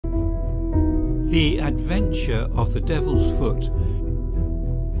The Adventure of the Devil's Foot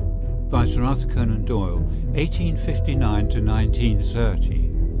by Sir Arthur Conan Doyle, 1859 to 1930.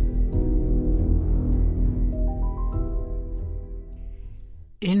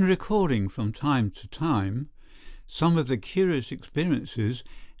 In recording from time to time some of the curious experiences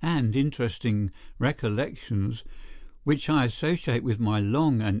and interesting recollections which I associate with my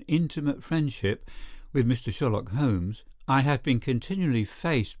long and intimate friendship with Mr. Sherlock Holmes, I have been continually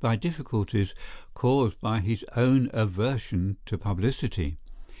faced by difficulties caused by his own aversion to publicity.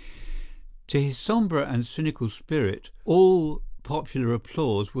 To his sombre and cynical spirit, all popular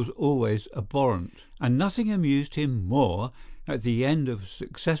applause was always abhorrent, and nothing amused him more at the end of a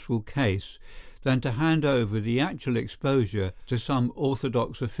successful case than to hand over the actual exposure to some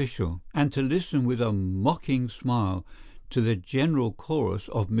orthodox official, and to listen with a mocking smile to the general chorus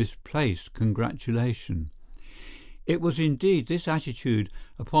of misplaced congratulation. It was indeed this attitude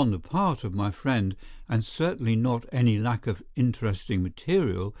upon the part of my friend, and certainly not any lack of interesting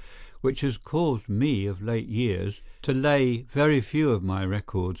material, which has caused me of late years to lay very few of my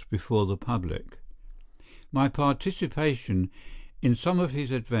records before the public. My participation in some of his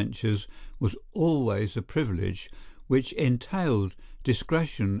adventures was always a privilege which entailed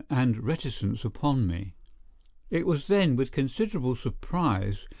discretion and reticence upon me. It was then with considerable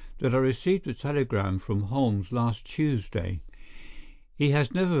surprise that I received a telegram from Holmes last Tuesday. He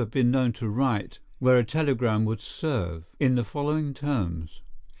has never been known to write where a telegram would serve, in the following terms: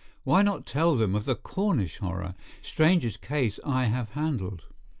 "Why not tell them of the Cornish horror, strangest case I have handled?"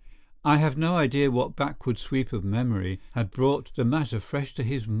 I have no idea what backward sweep of memory had brought the matter fresh to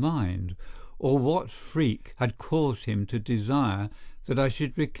his mind, or what freak had caused him to desire that I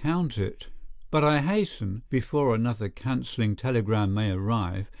should recount it. But I hasten, before another cancelling telegram may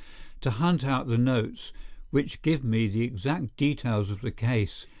arrive, to hunt out the notes which give me the exact details of the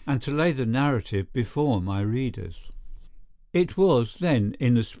case, and to lay the narrative before my readers. It was then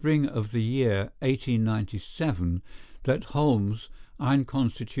in the spring of the year 1897 that Holmes' iron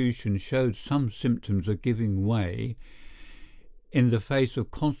constitution showed some symptoms of giving way in the face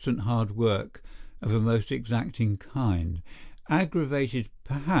of constant hard work of a most exacting kind, aggravated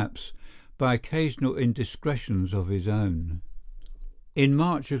perhaps by occasional indiscretions of his own. In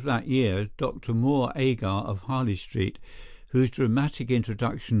March of that year, Dr. Moore Agar of Harley Street, whose dramatic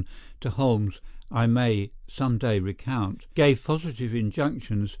introduction to Holmes I may some day recount, gave positive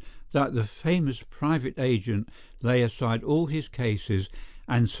injunctions that the famous private agent lay aside all his cases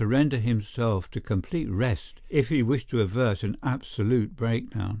and surrender himself to complete rest if he wished to avert an absolute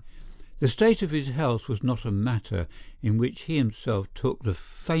breakdown. The state of his health was not a matter in which he himself took the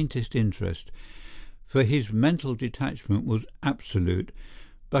faintest interest, for his mental detachment was absolute,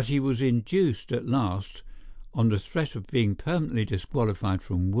 but he was induced at last, on the threat of being permanently disqualified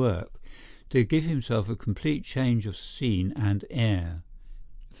from work, to give himself a complete change of scene and air.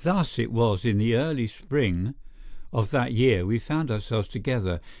 Thus it was in the early spring of that year we found ourselves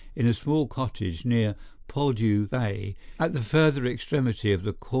together in a small cottage near Poldhu Bay, at the further extremity of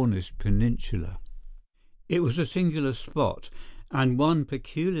the Cornish peninsula. It was a singular spot, and one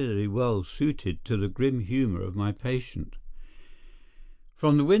peculiarly well suited to the grim humour of my patient.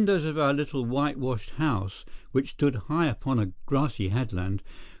 From the windows of our little whitewashed house, which stood high upon a grassy headland,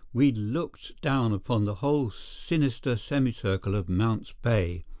 we looked down upon the whole sinister semicircle of Mounts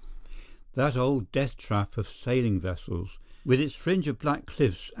Bay, that old death-trap of sailing vessels, with its fringe of black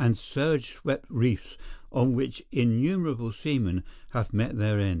cliffs and surge-swept reefs on which innumerable seamen have met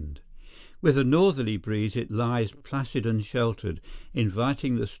their end. With a northerly breeze it lies placid and sheltered,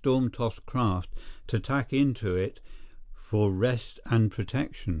 inviting the storm-tossed craft to tack into it for rest and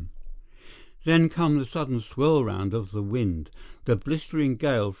protection. Then come the sudden swirl-round of the wind, the blistering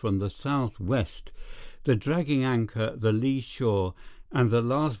gale from the south-west, the dragging anchor at the lee shore, and the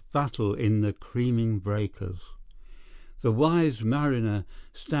last battle in the creaming breakers. The wise mariner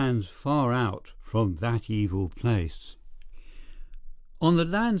stands far out from that evil place. On the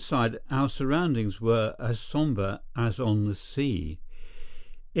land side our surroundings were as sombre as on the sea.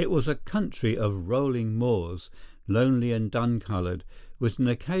 It was a country of rolling moors, lonely and dun-coloured, with an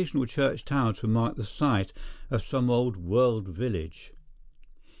occasional church tower to mark the site of some old world village.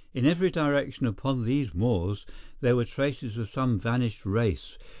 In every direction upon these moors there were traces of some vanished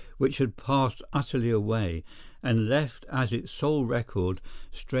race which had passed utterly away, and left as its sole record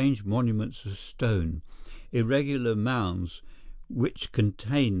strange monuments of stone, irregular mounds which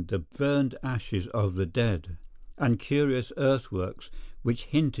contained the burned ashes of the dead, and curious earthworks which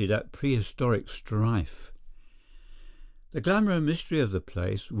hinted at prehistoric strife. The glamour and mystery of the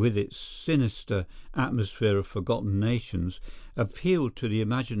place, with its sinister atmosphere of forgotten nations, appealed to the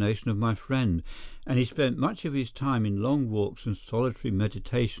imagination of my friend, and he spent much of his time in long walks and solitary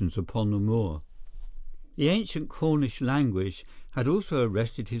meditations upon the moor. The ancient Cornish language had also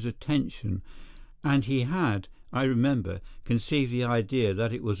arrested his attention, and he had, I remember, conceived the idea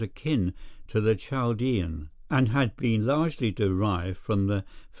that it was akin to the Chaldean, and had been largely derived from the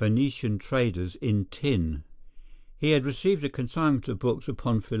Phoenician traders in tin. He had received a consignment of books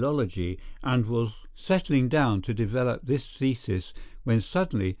upon philology and was settling down to develop this thesis when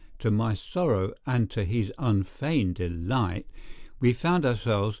suddenly, to my sorrow and to his unfeigned delight, we found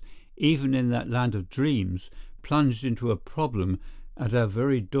ourselves, even in that land of dreams, plunged into a problem at our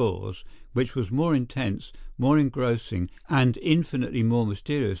very doors which was more intense, more engrossing, and infinitely more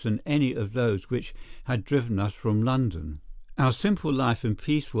mysterious than any of those which had driven us from London. Our simple life and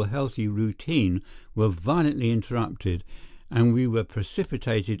peaceful, healthy routine were violently interrupted, and we were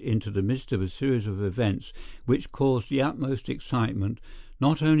precipitated into the midst of a series of events which caused the utmost excitement,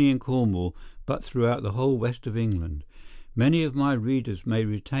 not only in Cornwall, but throughout the whole west of England. Many of my readers may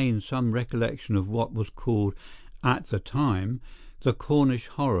retain some recollection of what was called, at the time, the Cornish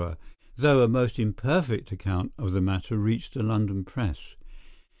horror, though a most imperfect account of the matter reached the London press.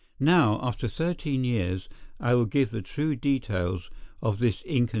 Now, after 13 years, I will give the true details of this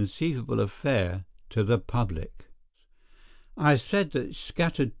inconceivable affair to the public. I said that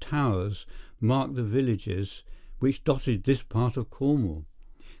scattered towers marked the villages which dotted this part of Cornwall.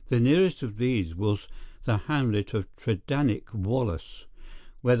 The nearest of these was the hamlet of Tredannick Wallace,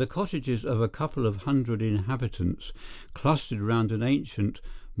 where the cottages of a couple of hundred inhabitants clustered round an ancient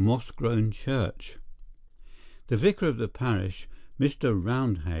moss-grown church. The vicar of the parish, Mr.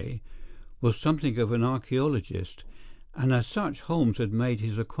 Roundhay, was something of an archaeologist, and as such Holmes had made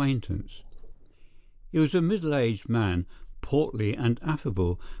his acquaintance. He was a middle-aged man, portly and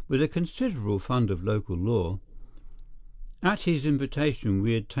affable, with a considerable fund of local lore. At his invitation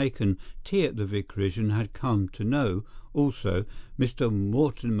we had taken tea at the vicarage and had come to know, also, Mr.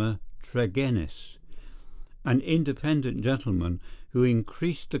 Mortimer Tregennis, an independent gentleman who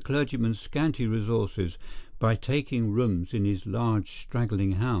increased the clergyman's scanty resources by taking rooms in his large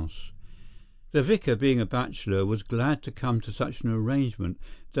straggling house. The vicar, being a bachelor, was glad to come to such an arrangement,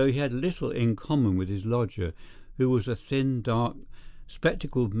 though he had little in common with his lodger, who was a thin, dark,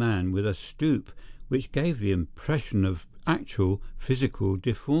 spectacled man with a stoop which gave the impression of actual physical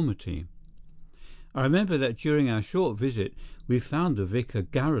deformity. I remember that during our short visit we found the vicar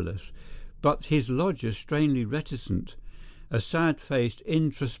garrulous, but his lodger strangely reticent, a sad-faced,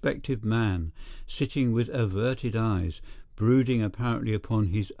 introspective man, sitting with averted eyes, brooding apparently upon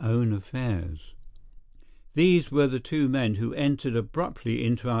his own affairs. These were the two men who entered abruptly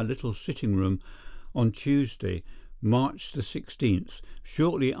into our little sitting-room on Tuesday, March the 16th,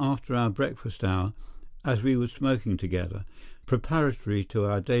 shortly after our breakfast hour, as we were smoking together, preparatory to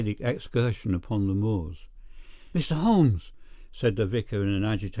our daily excursion upon the moors. "Mr. Holmes," said the vicar in an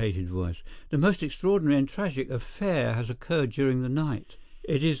agitated voice, "the most extraordinary and tragic affair has occurred during the night.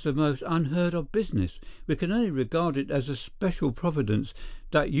 It is the most unheard-of business. We can only regard it as a special providence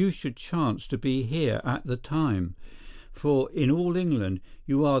that you should chance to be here at the time, for in all England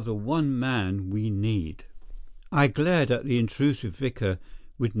you are the one man we need." I glared at the intrusive vicar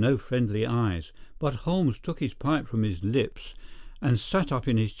with no friendly eyes, but Holmes took his pipe from his lips and sat up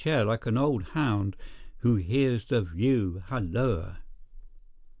in his chair like an old hound who hears the view halloa.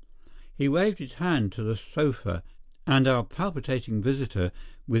 He waved his hand to the sofa, and our palpitating visitor,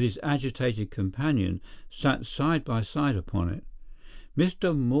 with his agitated companion, sat side by side upon it.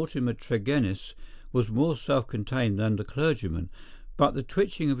 Mr. Mortimer Tregennis was more self-contained than the clergyman, but the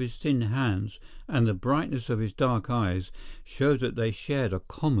twitching of his thin hands and the brightness of his dark eyes showed that they shared a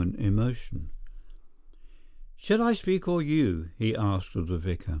common emotion. "Shall I speak or you?" he asked of the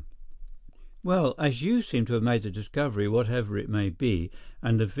vicar. "Well, as you seem to have made the discovery, whatever it may be,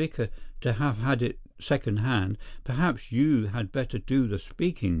 and the vicar to have had it second-hand, perhaps you had better do the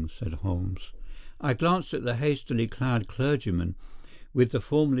speaking," said Holmes. I glanced at the hastily clad clergyman, with the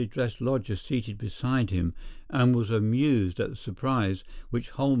formally dressed lodger seated beside him, and was amused at the surprise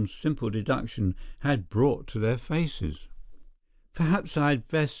which Holmes' simple deduction had brought to their faces. "Perhaps I'd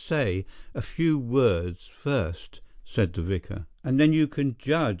best say a few words first," said the vicar, "and then you can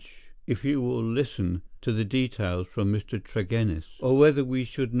judge if you will listen to the details from Mr. Tregennis, or whether we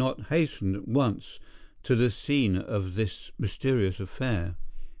should not hasten at once to the scene of this mysterious affair.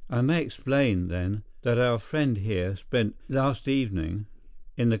 I may explain, then, that our friend here spent last evening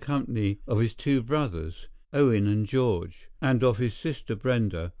in the company of his two brothers, Owen and George, and of his sister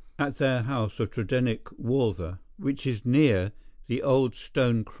Brenda, at their house of Tredennick Walther, which is near the old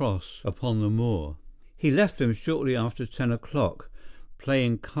stone cross upon the moor. He left them shortly after 10 o'clock,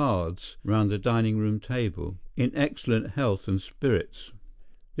 playing cards round the dining-room table, in excellent health and spirits.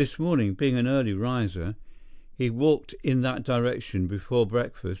 This morning, being an early riser, he walked in that direction before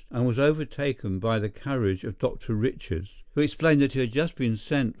breakfast and was overtaken by the carriage of Dr. Richards, who explained that he had just been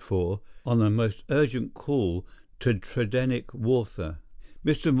sent for on a most urgent call to Tredennick Walther.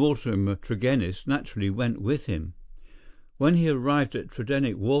 Mr. Mortimer Tregennis naturally went with him. When he arrived at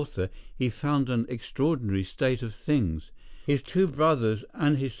Tredennick Walther, he found an extraordinary state of things. His two brothers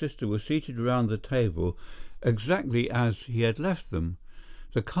and his sister were seated round the table exactly as he had left them,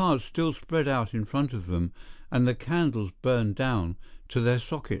 the cards still spread out in front of them, and the candles burned down to their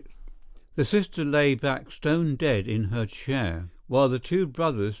sockets. The sister lay back stone dead in her chair, while the two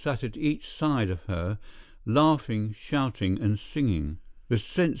brothers sat at each side of her, laughing, shouting, and singing, the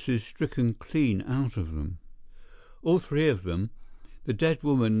senses stricken clean out of them. All three of them, the dead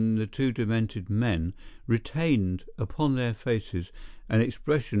woman and the two demented men, retained upon their faces an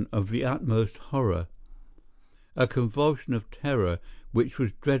expression of the utmost horror, a convulsion of terror which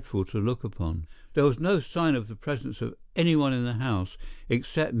was dreadful to look upon. There was no sign of the presence of anyone in the house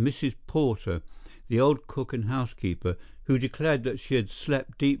except Mrs. Porter, the old cook and housekeeper, who declared that she had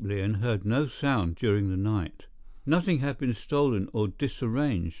slept deeply and heard no sound during the night. Nothing had been stolen or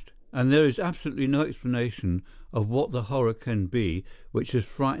disarranged, and there is absolutely no explanation of what the horror can be which has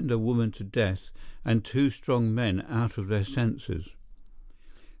frightened a woman to death and two strong men out of their senses.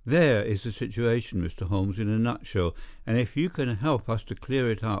 There is the situation, Mr. Holmes, in a nutshell, and if you can help us to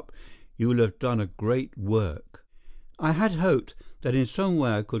clear it up, you will have done a great work. I had hoped that in some way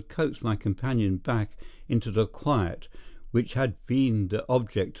I could coax my companion back into the quiet which had been the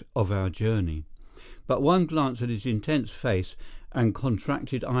object of our journey, but one glance at his intense face and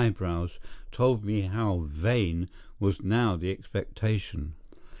contracted eyebrows told me how vain was now the expectation.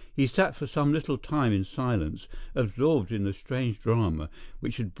 He sat for some little time in silence, absorbed in the strange drama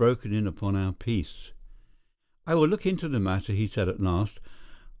which had broken in upon our peace. "I will look into the matter," he said at last.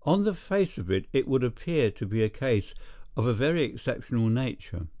 "On the face of it, it would appear to be a case of a very exceptional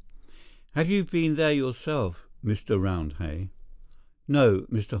nature. Have you been there yourself, Mr. Roundhay?" "No,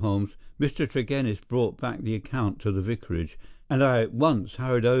 Mr. Holmes. Mr. Tregennis brought back the account to the vicarage, and I at once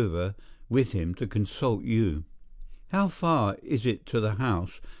hurried over with him to consult you." "How far is it to the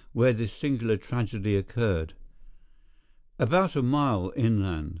house where this singular tragedy occurred?" "About a mile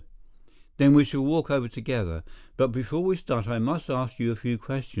inland." "Then we shall walk over together. But before we start I must ask you a few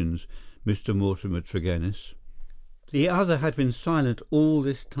questions, Mr. Mortimer Tregennis." The other had been silent all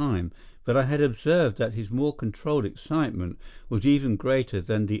this time, but I had observed that his more controlled excitement was even greater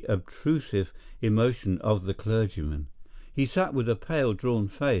than the obtrusive emotion of the clergyman. He sat with a pale, drawn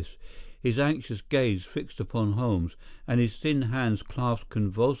face, his anxious gaze fixed upon Holmes, and his thin hands clasped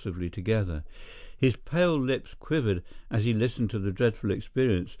convulsively together. His pale lips quivered as he listened to the dreadful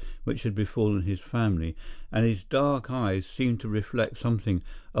experience which had befallen his family, and his dark eyes seemed to reflect something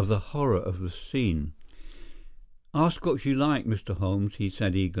of the horror of the scene. "Ask what you like, Mr. Holmes," he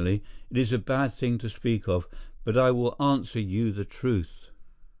said eagerly. "It is a bad thing to speak of, but I will answer you the truth."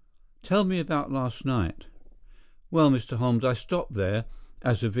 "Tell me about last night." "Well, Mr. Holmes, I stopped there,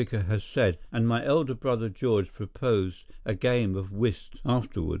 as the vicar has said, and my elder brother George proposed a game of whist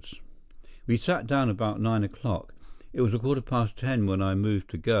afterwards. We sat down about 9 o'clock. It was 10:15 when I moved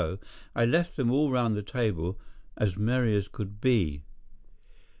to go. I left them all round the table, as merry as could be."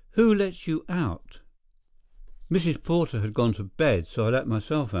 "Who let you out?" "Mrs. Porter had gone to bed, so I let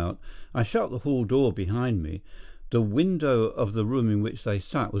myself out. I shut the hall door behind me. The window of the room in which they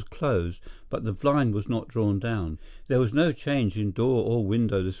sat was closed, but the blind was not drawn down. There was no change in door or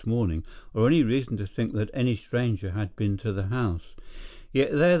window this morning, or any reason to think that any stranger had been to the house.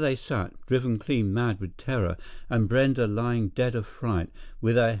 Yet there they sat, driven clean mad with terror, and Brenda lying dead of fright,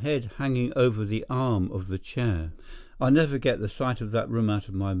 with her head hanging over the arm of the chair. I'll never get the sight of that room out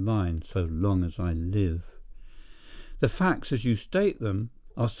of my mind so long as I live." "The facts, as you state them,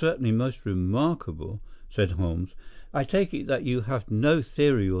 are certainly most remarkable," said Holmes. "I take it that you have no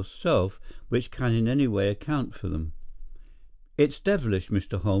theory yourself which can in any way account for them." "It's devilish,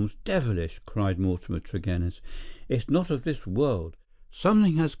 Mr. Holmes, devilish!" cried Mortimer Tregennis. "It's not of this world.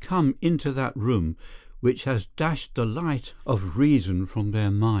 Something has come into that room which has dashed the light of reason from their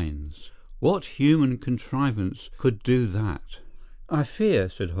minds. What human contrivance could do that?" "I fear,"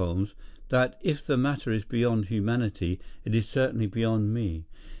 said Holmes, "that if the matter is beyond humanity, it is certainly beyond me.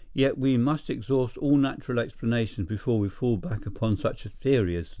 Yet we must exhaust all natural explanations before we fall back upon such a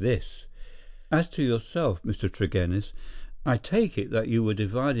theory as this. As to yourself, Mr. Tregennis, I take it that you were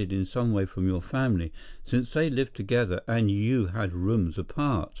divided in some way from your family, since they lived together and you had rooms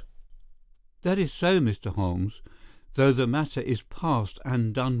apart." "That is so, Mr. Holmes, though the matter is past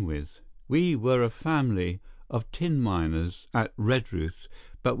and done with. We were a family of tin miners at Redruth,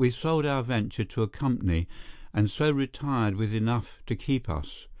 but we sold our venture to a company and so retired with enough to keep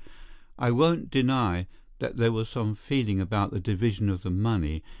us. I won't deny that there was some feeling about the division of the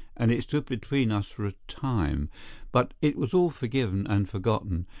money, and it stood between us for a time, but it was all forgiven and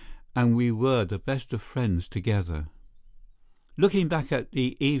forgotten, and we were the best of friends together." "Looking back at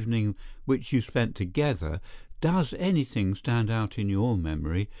the evening which you spent together, does anything stand out in your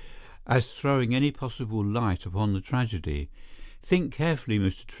memory as throwing any possible light upon the tragedy? Think carefully,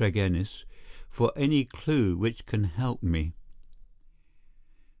 Mr. Tregennis, for any clue which can help me."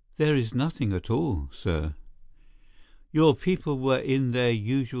 "There is nothing at all, sir." "Your people were in their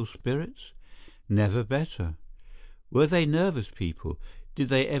usual spirits?" "Never better." "Were they nervous people? Did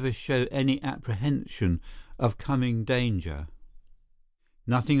they ever show any apprehension of coming danger?"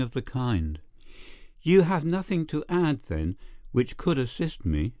 "Nothing of the kind." "You have nothing to add, then, which could assist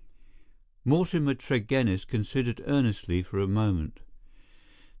me?" Mortimer Tregennis considered earnestly for a moment.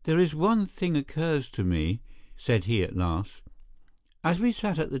 "There is one thing occurs to me," said he at last. "As we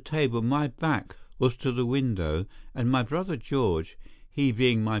sat at the table my back was to the window, and my brother George, he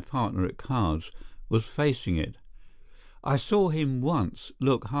being my partner at cards, was facing it. I saw him once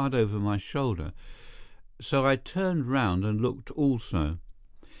look hard over my shoulder, so I turned round and looked also.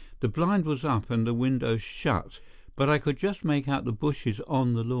 The blind was up and the window shut, but I could just make out the bushes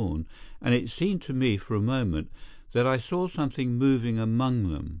on the lawn, and it seemed to me for a moment that I saw something moving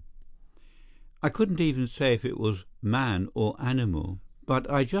among them. I couldn't even say if it was man or animal, but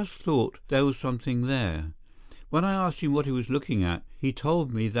I just thought there was something there. When I asked him what he was looking at, he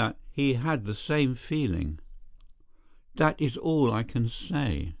told me that he had the same feeling. That is all I can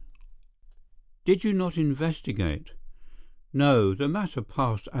say." "Did you not investigate?" "No, the matter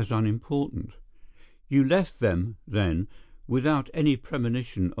passed as unimportant." "You left them, then, without any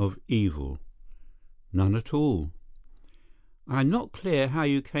premonition of evil?" "None at all." "I am not clear how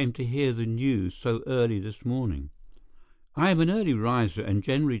you came to hear the news so early this morning." "I am an early riser and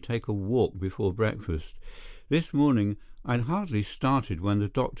generally take a walk before breakfast. This morning I had hardly started when the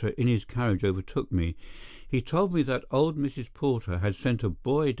doctor in his carriage overtook me. He told me that old Mrs. Porter had sent a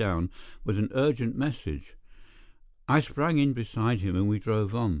boy down with an urgent message. I sprang in beside him and we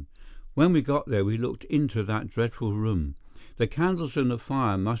drove on. When we got there we looked into that dreadful room. The candles in the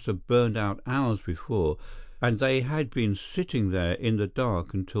fire must have burned out hours before, and they had been sitting there in the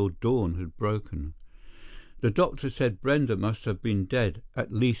dark until dawn had broken. The doctor said Brenda must have been dead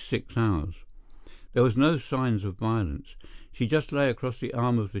at least 6 hours. There was no signs of violence. She just lay across the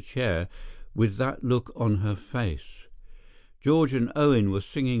arm of the chair with that look on her face. George and Owen were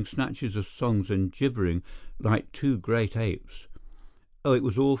singing snatches of songs and gibbering like two great apes. Oh, it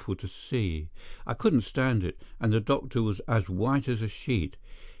was awful to see. I couldn't stand it, and the doctor was as white as a sheet.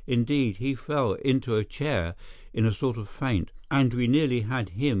 Indeed, he fell into a chair in a sort of faint, and we nearly had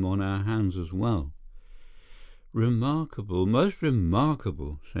him on our hands as well." "Remarkable, most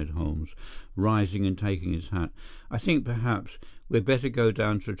remarkable," said Holmes, rising and taking his hat. "I think perhaps we'd better go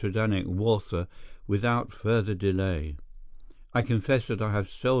down to Tredannick Water without further delay. I confess that I have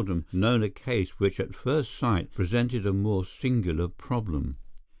seldom known a case which at first sight presented a more singular problem."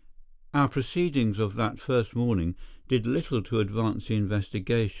 Our proceedings of that first morning did little to advance the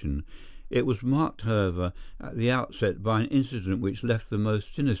investigation. It was marked, however, at the outset by an incident which left the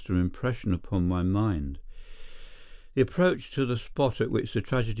most sinister impression upon my mind. The approach to the spot at which the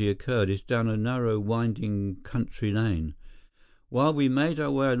tragedy occurred is down a narrow, winding country lane. While we made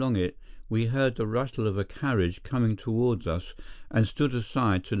our way along it, we heard the rattle of a carriage coming towards us and stood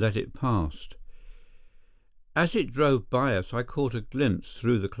aside to let it pass. As it drove by us, I caught a glimpse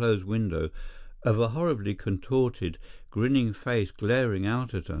through the closed window of a horribly contorted, grinning face glaring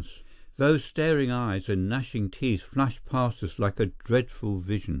out at us. Those staring eyes and gnashing teeth flashed past us like a dreadful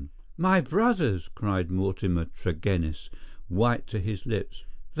vision. "My brothers!" cried Mortimer Tregennis, white to his lips.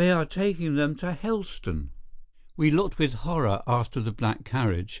 "They are taking them to Helston." We looked with horror after the black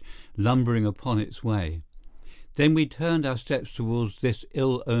carriage, lumbering upon its way. Then we turned our steps towards this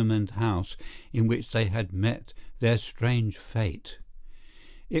ill-omened house in which they had met their strange fate.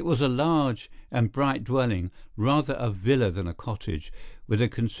 It was a large and bright dwelling, rather a villa than a cottage, with a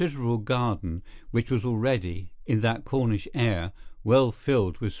considerable garden, which was already, in that Cornish air, well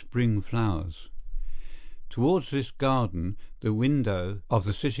filled with spring flowers. Towards this garden the window of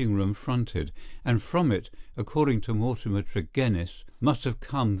the sitting-room fronted, and from it, according to Mortimer Tregennis, must have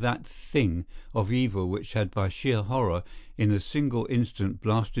come that thing of evil which had by sheer horror in a single instant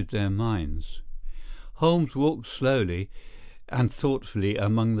blasted their minds. Holmes walked slowly and thoughtfully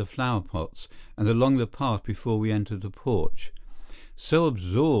among the flower-pots and along the path before we entered the porch. So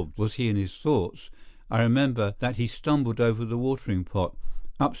absorbed was he in his thoughts, I remember that he stumbled over the watering-pot,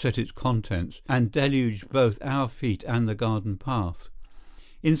 upset its contents, and deluged both our feet and the garden path.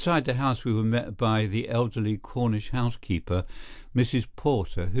 Inside the house we were met by the elderly Cornish housekeeper, Mrs.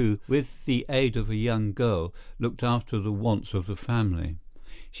 Porter, who, with the aid of a young girl, looked after the wants of the family.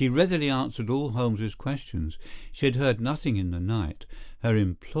 She readily answered all Holmes's questions. She had heard nothing in the night. Her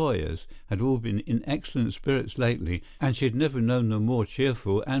employers had all been in excellent spirits lately, and she had never known them more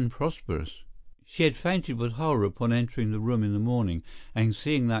cheerful and prosperous. She had fainted with horror upon entering the room in the morning and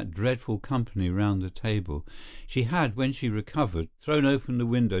seeing that dreadful company round the table. She had, when she recovered, thrown open the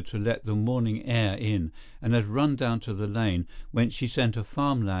window to let the morning air in, and had run down to the lane, whence she sent a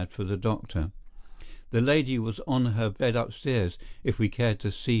farm lad for the doctor. The lady was on her bed upstairs, if we cared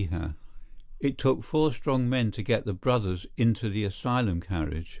to see her. It took 4 strong men to get the brothers into the asylum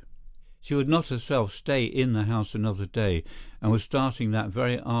carriage. She would not herself stay in the house another day, and was starting that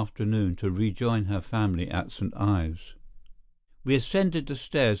very afternoon to rejoin her family at St. Ives. We ascended the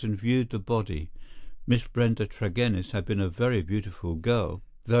stairs and viewed the body. Miss Brenda Tregennis had been a very beautiful girl,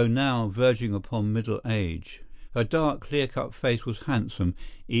 though now verging upon middle age. Her dark, clear-cut face was handsome,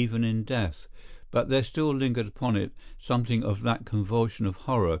 even in death, but there still lingered upon it something of that convulsion of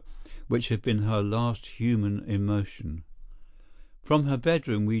horror which had been her last human emotion. From her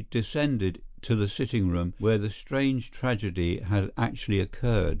bedroom we descended to the sitting-room where the strange tragedy had actually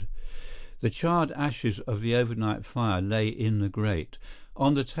occurred. The charred ashes of the overnight fire lay in the grate.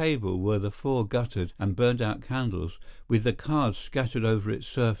 On the table were the 4 guttered and burned-out candles, with the cards scattered over its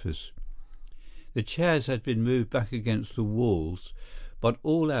surface. The chairs had been moved back against the walls, but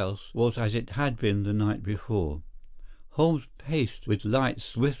all else was as it had been the night before. Holmes paced with light,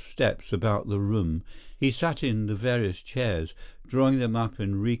 swift steps about the room. He sat in the various chairs, drawing them up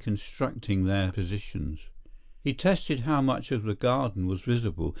and reconstructing their positions. He tested how much of the garden was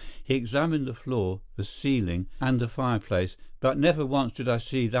visible. He examined the floor, the ceiling, and the fireplace, but never once did I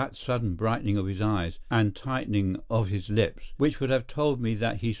see that sudden brightening of his eyes and tightening of his lips, which would have told me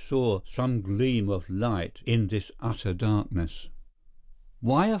that he saw some gleam of light in this utter darkness.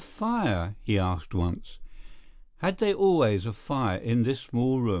 "Why a fire?" he asked once. Had they always a fire in this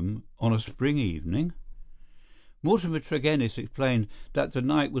small room on a spring evening? Mortimer Tregennis explained that the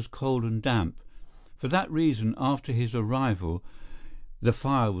night was cold and damp. For that reason, after his arrival, the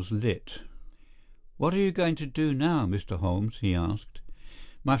fire was lit. "What are you going to do now, Mr. Holmes?" he asked.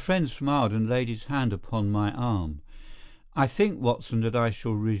 My friend smiled and laid his hand upon my arm. "I think, Watson, that I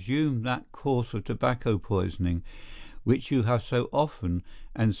shall resume that course of tobacco poisoning which you have so often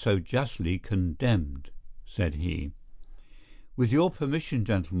and so justly condemned," said he. "With your permission,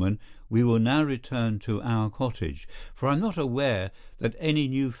 gentlemen, we will now return to our cottage, for I am not aware that any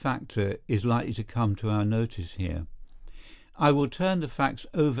new factor is likely to come to our notice here. I will turn the facts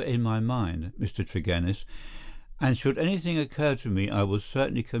over in my mind, Mr. Tregennis, and should anything occur to me I will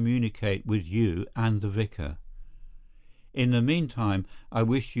certainly communicate with you and the vicar. In the meantime, I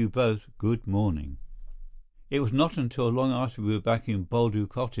wish you both good morning." It was not until long after we were back in Boldew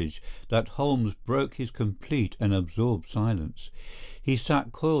Cottage that Holmes broke his complete and absorbed silence. He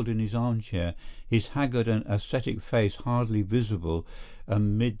sat coiled in his armchair, his haggard and ascetic face hardly visible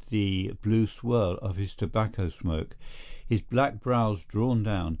amid the blue swirl of his tobacco smoke, his black brows drawn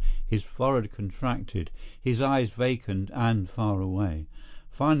down, his forehead contracted, his eyes vacant and far away.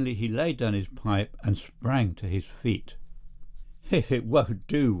 Finally he laid down his pipe and sprang to his feet. "It won't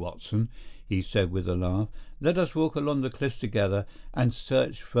do, Watson," he said with a laugh. "Let us walk along the cliffs together and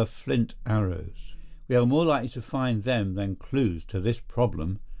search for flint arrows. We are more likely to find them than clues to this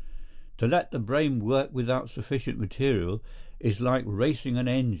problem. To let the brain work without sufficient material is like racing an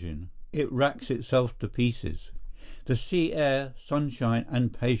engine. It racks itself to pieces. The sea air, sunshine,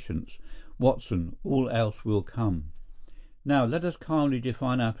 and patience, Watson, all else will come. Now let us calmly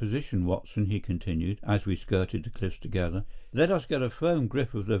define our position, Watson," he continued, as we skirted the cliffs together. "Let us get a firm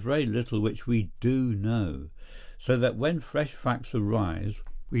grip of the very little which we do know, so that when fresh facts arise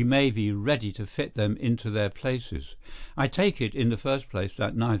we may be ready to fit them into their places. I take it, in the first place,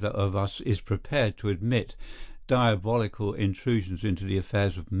 that neither of us is prepared to admit diabolical intrusions into the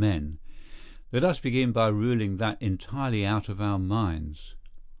affairs of men. Let us begin by ruling that entirely out of our minds.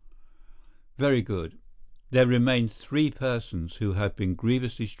 Very good. There remain 3 persons who have been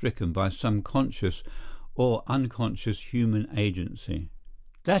grievously stricken by some conscious or unconscious human agency.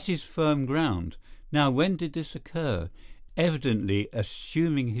 That is firm ground. Now, when did this occur? Evidently,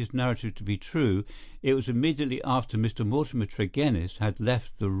 assuming his narrative to be true, it was immediately after Mr. Mortimer Tregennis had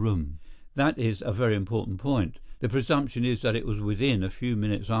left the room. That is a very important point. The presumption is that it was within a few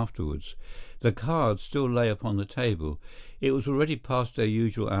minutes afterwards. The cards still lay upon the table. It was already past their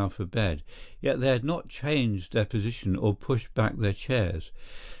usual hour for bed, yet they had not changed their position or pushed back their chairs.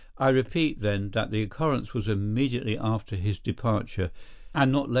 I repeat, then, that the occurrence was immediately after his departure,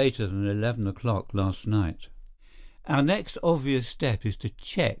 and not later than 11 o'clock last night. Our next obvious step is to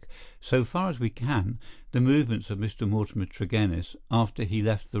check, so far as we can, the movements of Mr. Mortimer Tregennis after he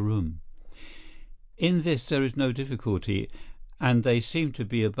left the room. In this there is no difficulty, and they seem to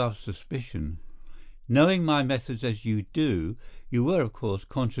be above suspicion. Knowing my methods as you do, you were, of course,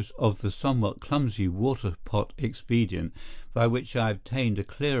 conscious of the somewhat clumsy water-pot expedient by which I obtained a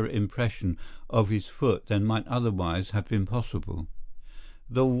clearer impression of his foot than might otherwise have been possible.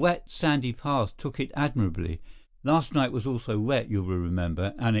 The wet, sandy path took it admirably. Last night was also wet, you will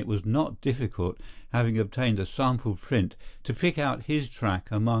remember, and it was not difficult, having obtained a sample print, to pick out his track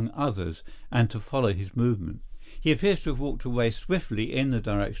among others and to follow his movements. He appears to have walked away swiftly in the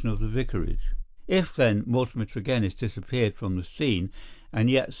direction of the vicarage. If, then, Mortimer Tregennis disappeared from the scene, and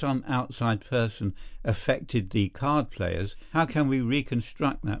yet some outside person affected the card-players, how can we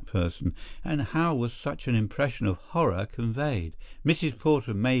reconstruct that person, and how was such an impression of horror conveyed? Mrs.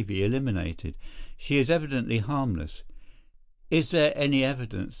 Porter may be eliminated. She is evidently harmless. Is there any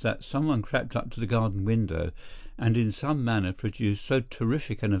evidence that someone crept up to the garden window and in some manner produced so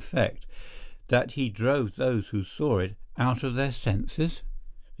terrific an effect that he drove those who saw it out of their senses?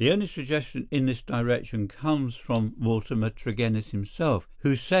 The only suggestion in this direction comes from Mortimer Tregennis himself,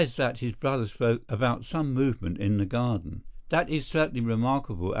 who says that his brother spoke about some movement in the garden. That is certainly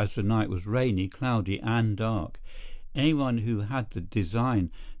remarkable, as the night was rainy, cloudy, and dark. Anyone who had the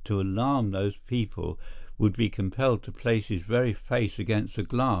design to alarm those people would be compelled to place his very face against the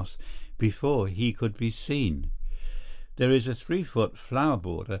glass before he could be seen. There is a 3-foot flower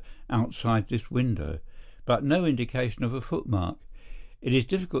border outside this window, but no indication of a footmark. It is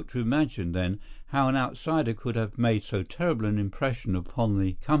difficult to imagine, then, how an outsider could have made so terrible an impression upon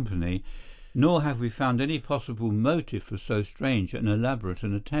the company, nor have we found any possible motive for so strange and elaborate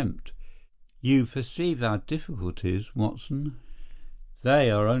an attempt. You perceive our difficulties, Watson? They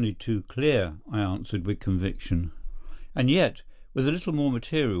are only too clear, I answered with conviction. And yet, with a little more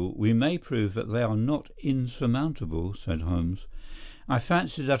material, we may prove that they are not insurmountable, said Holmes. I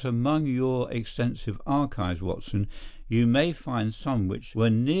fancy that among your extensive archives, Watson, you may find some which were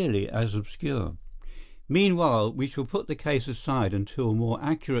nearly as obscure. Meanwhile, we shall put the case aside until more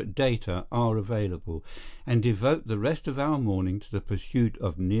accurate data are available, and devote the rest of our morning to the pursuit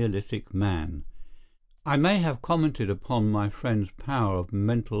of Neolithic man. I may have commented upon my friend's power of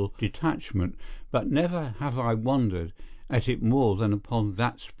mental detachment, but never have I wondered at it more than upon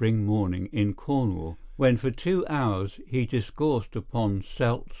that spring morning in Cornwall, when for 2 hours he discoursed upon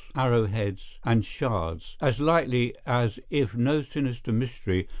celts, arrowheads, and shards, as lightly as if no sinister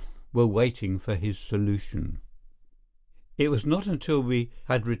mystery were waiting for his solution. It was not until we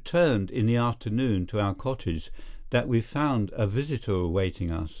had returned in the afternoon to our cottage that we found a visitor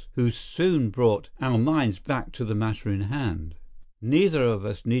awaiting us, who soon brought our minds back to the matter in hand. Neither of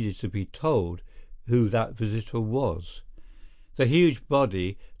us needed to be told who that visitor was. The huge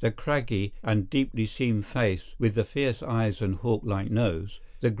body, the craggy and deeply seamed face with the fierce eyes and hawk-like nose,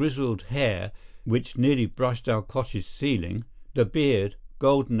 the grizzled hair which nearly brushed our cottage ceiling, the beard,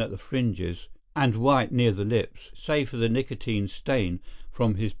 golden at the fringes and white near the lips, save for the nicotine stain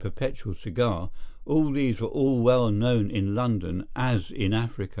from his perpetual cigar, all these were all well known in London as in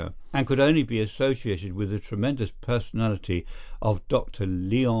Africa, and could only be associated with the tremendous personality of Dr.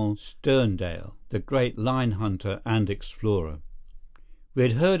 Leon Sterndale, the great line hunter and explorer. We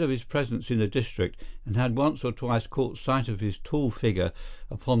had heard of his presence in the district, and had once or twice caught sight of his tall figure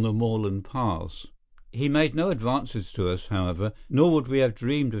upon the moorland paths. He made no advances to us, however, nor would we have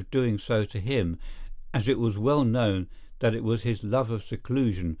dreamed of doing so to him, as it was well known that it was his love of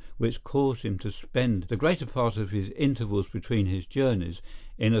seclusion which caused him to spend the greater part of his intervals between his journeys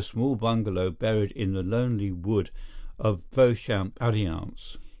in a small bungalow buried in the lonely wood of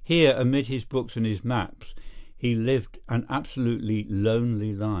Beauchamp-Alliance. Here, amid his books and his maps, he lived an absolutely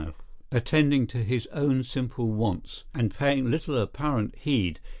lonely life, attending to his own simple wants and paying little apparent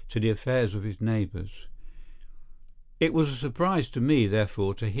heed to the affairs of his neighbours. It was a surprise to me,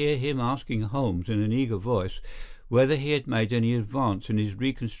 therefore, to hear him asking Holmes in an eager voice whether he had made any advance in his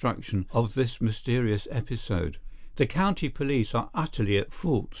reconstruction of this mysterious episode. "The county police are utterly at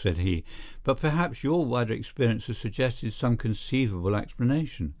fault," said he, "but perhaps your wider experience has suggested some conceivable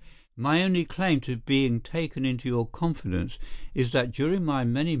explanation. My only claim to being taken into your confidence is that during my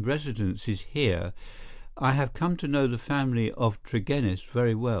many residences here I have come to know the family of Tregennis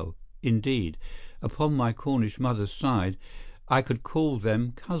very well. Indeed, upon my Cornish mother's side, I could call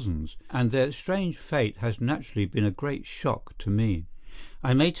them cousins, and their strange fate has naturally been a great shock to me.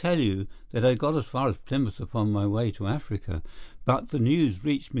 I may tell you that I got as far as Plymouth upon my way to Africa, but the news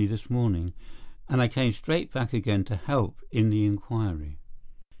reached me this morning, and I came straight back again to help in the inquiry."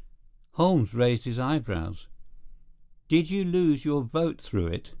 Holmes raised his eyebrows. "Did you lose your vote through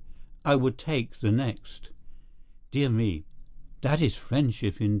it? I would take the next. Dear me, that is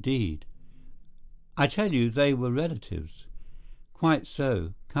friendship indeed. I tell you they were relatives." "Quite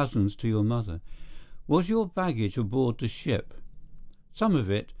so, cousins to your mother. Was your baggage aboard the ship?" "Some of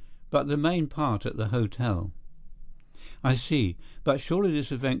it, but the main part at the hotel." "I see, but surely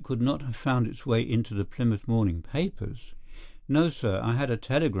this event could not have found its way into the Plymouth morning papers?" "No, sir, I had a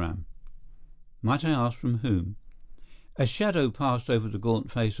telegram." "Might I ask from whom?" A shadow passed over the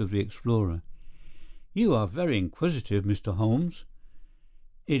gaunt face of the explorer. "You are very inquisitive, Mr. Holmes."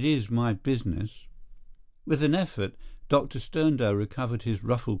 "It is my business." With an effort, Dr. Sterndale recovered his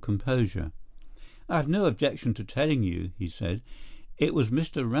ruffled composure. "I have no objection to telling you," he said. "It was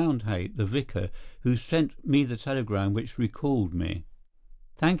Mr. Roundhay, the vicar, who sent me the telegram which recalled me."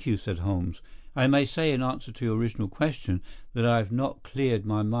 "Thank you," said Holmes. "I may say in answer to your original question that I have not cleared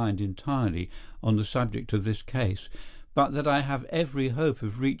my mind entirely on the subject of this case, but that I have every hope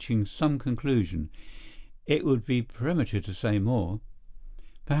of reaching some conclusion. It would be premature to say more.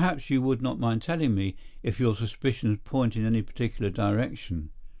 Perhaps you would not mind telling me if your suspicions point in any particular direction?"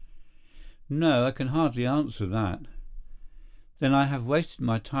 "No, I can hardly answer that." "Then I have wasted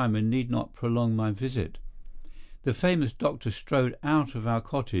my time and need not prolong my visit." The famous doctor strode out of our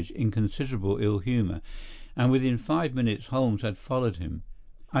cottage in considerable ill humour, and within 5 minutes Holmes had followed him.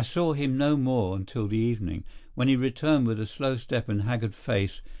 I saw him no more until the evening, when he returned with a slow step and haggard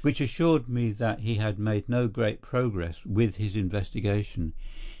face which assured me that he had made no great progress with his investigation.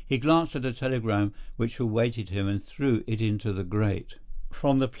 He glanced at a telegram which awaited him and threw it into the grate.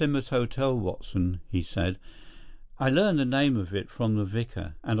 "From the Plymouth Hotel, Watson," he said. "I learned the name of it from the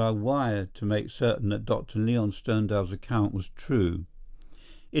vicar, and I wired to make certain that Dr. Leon Sterndale's account was true.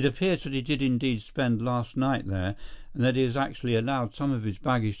 It appears that he did indeed spend last night there, and that he has actually allowed some of his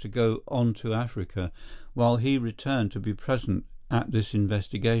baggage to go on to Africa, while he returned to be present at this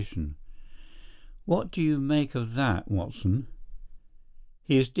investigation. What do you make of that, Watson?"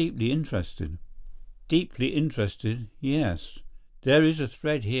 "He is deeply interested." "Deeply interested, yes. There is a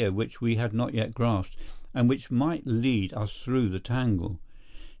thread here which we had not yet grasped, and which might lead us through the tangle.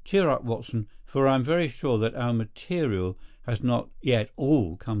 Cheer up, Watson, for I am very sure that our material has not yet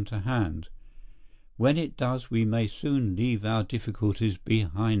all come to hand. When it does, we may soon leave our difficulties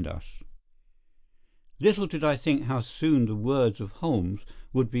behind us." Little did I think how soon the words of Holmes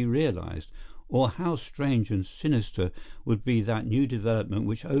would be realized, or how strange and sinister would be that new development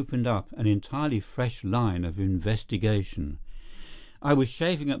which opened up an entirely fresh line of investigation. I was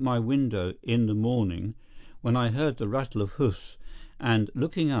shaving at my window in the morning when I heard the rattle of hoofs, and,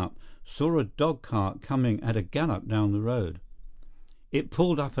 looking up, saw a dog-cart coming at a gallop down the road. It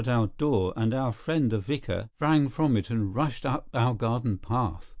pulled up at our door, and our friend the vicar sprang from it and rushed up our garden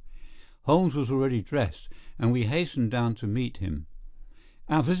path. Holmes was already dressed, and we hastened down to meet him.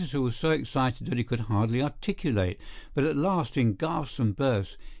 Our visitor was so excited that he could hardly articulate, but at last, in gasps and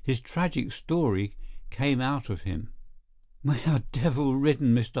bursts, his tragic story came out of him. "We are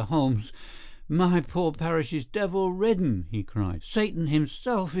devil-ridden, Mr. Holmes. My poor parish is devil-ridden," he cried. "Satan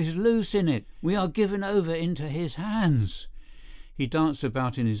himself is loose in it. We are given over into his hands." He danced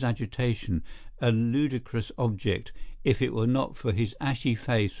about in his agitation, a ludicrous object if it were not for his ashy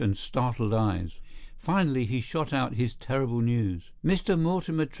face and startled eyes. Finally he shot out his terrible news. "Mr.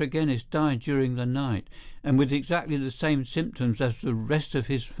 Mortimer Tregennis died during the night, and with exactly the same symptoms as the rest of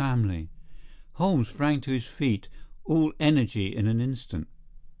his family." Holmes sprang to his feet, all energy in an instant.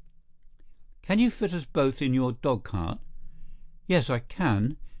 "Can you fit us both in your dog-cart?" "Yes, I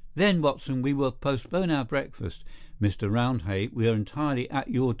can." "Then, Watson, we will postpone our breakfast. Mr. Roundhay, we are entirely at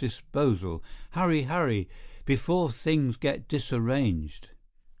your disposal. Hurry, hurry, before things get disarranged."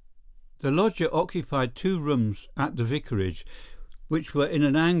 The lodger occupied 2 rooms at the vicarage, which were in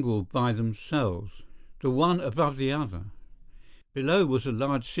an angle by themselves, the one above the other. Below was a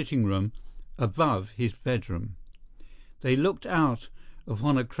large sitting-room, above his bedroom. They looked out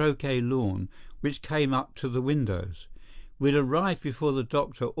upon a croquet lawn, which came up to the windows. We'd arrived before the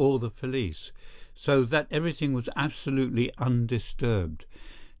doctor or the police, so that everything was absolutely undisturbed.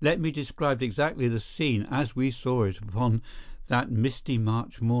 Let me describe exactly the scene as we saw it upon that misty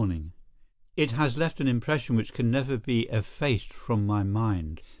March morning. It has left an impression which can never be effaced from my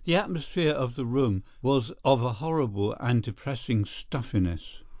mind. The atmosphere of the room was of a horrible and depressing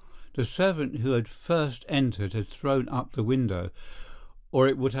stuffiness. The servant who had first entered had thrown up the window, or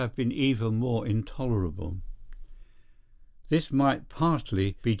it would have been even more intolerable. This might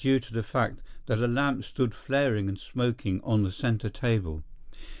partly be due to the fact that a lamp stood flaring and smoking on the centre table.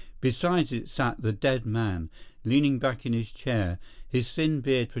 Beside it sat the dead man, leaning back in his chair, his thin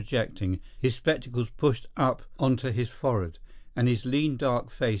beard projecting, his spectacles pushed up onto his forehead, and his lean dark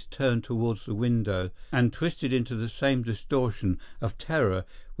face turned towards the window and twisted into the same distortion of terror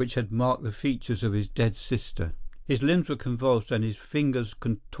which had marked the features of his dead sister. His limbs were convulsed and his fingers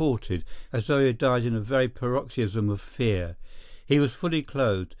contorted as though he had died in a very paroxysm of fear. He was fully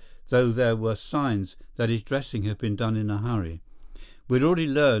clothed, though there were signs that his dressing had been done in a hurry. We had already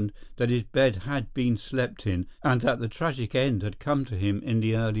learned that his bed had been slept in, and that the tragic end had come to him in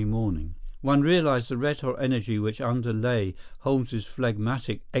the early morning. One realized the red-hot energy which underlay Holmes's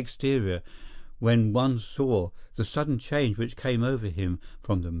phlegmatic exterior when one saw the sudden change which came over him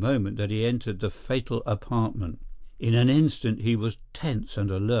from the moment that he entered the fatal apartment. In an instant he was tense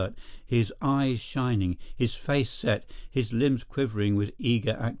and alert, his eyes shining, his face set, his limbs quivering with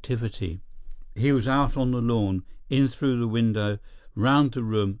eager activity. He was out on the lawn, in through the window, round the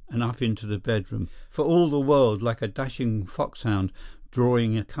room and up into the bedroom, for all the world like a dashing foxhound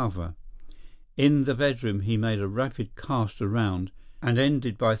drawing a cover. In the bedroom he made a rapid cast around, and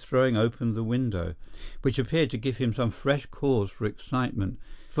ended by throwing open the window, which appeared to give him some fresh cause for excitement,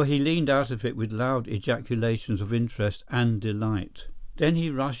 for he leaned out of it with loud ejaculations of interest and delight. Then he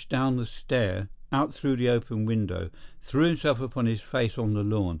rushed down the stair, out through the open window, threw himself upon his face on the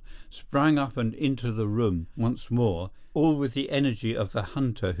lawn, sprang up and into the room once more, all with the energy of the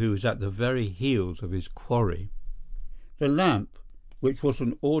hunter who was at the very heels of his quarry. The lamp, which was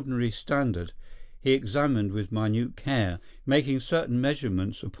an ordinary standard, he examined with minute care, making certain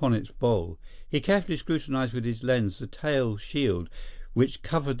measurements upon its bowl. He carefully scrutinized with his lens the tail shield which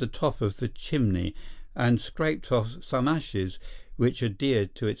covered the top of the chimney, and scraped off some ashes which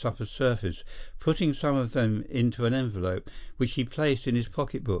adhered to its upper surface, putting some of them into an envelope, which he placed in his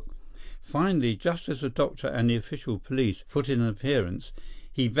pocket-book. Finally, just as the doctor and the official police put in an appearance,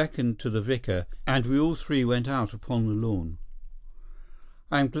 he beckoned to the vicar, and we all three went out upon the lawn.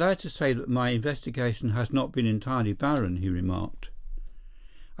 "I am glad to say that my investigation has not been entirely barren," he remarked.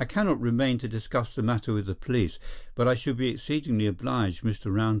 "I cannot remain to discuss the matter with the police, but I should be exceedingly obliged,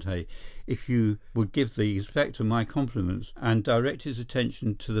 Mr. Roundhay, if you would give the inspector my compliments and direct his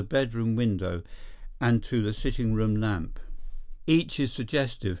attention to the bedroom window and to the sitting-room lamp. Each is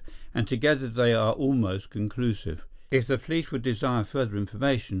suggestive, and together they are almost conclusive. If the police would desire further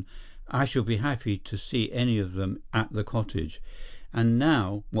information, I shall be happy to see any of them at the cottage. And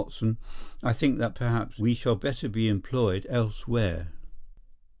now, Watson, I think that perhaps we shall better be employed elsewhere."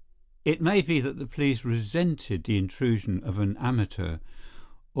 It may be that the police resented the intrusion of an amateur,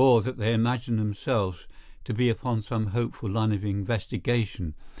 or that they imagined themselves to be upon some hopeful line of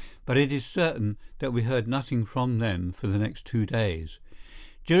investigation, but it is certain that we heard nothing from them for the next 2 days.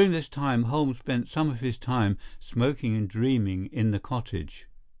 During this time Holmes spent some of his time smoking and dreaming in the cottage,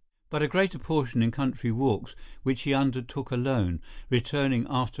 but a greater portion in country walks, which he undertook alone, returning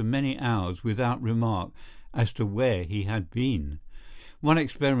after many hours without remark as to where he had been. One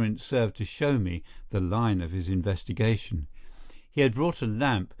experiment served to show me the line of his investigation. He had brought a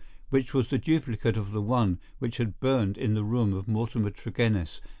lamp which was the duplicate of the one which had burned in the room of Mortimer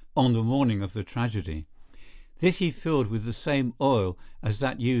Tregennis on the morning of the tragedy. This he filled with the same oil as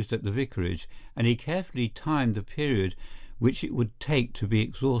that used at the vicarage, and he carefully timed the period which it would take to be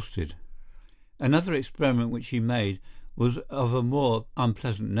exhausted. Another experiment which he made was of a more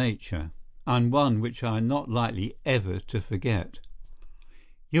unpleasant nature, and one which I am not likely ever to forget.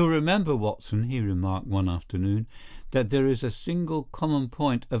 "You'll remember, Watson," he remarked one afternoon, "that there is a single common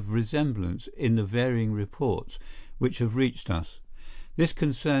point of resemblance in the varying reports which have reached us. This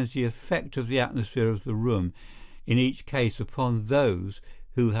concerns the effect of the atmosphere of the room in each case upon those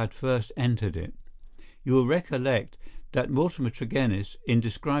who had first entered it. You will recollect that Mortimer Tregennis, in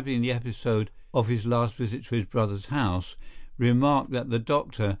describing the episode of his last visit to his brother's house, remarked that the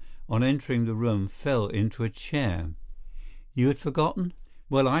doctor, on entering the room, fell into a chair. You had forgotten?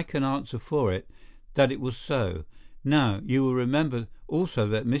 Well, I can answer for it that it was so. Now, you will remember also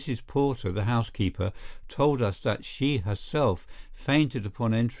that Mrs. Porter, the housekeeper, told us that she herself fainted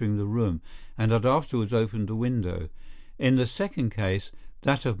upon entering the room, and had afterwards opened the window. In the second case,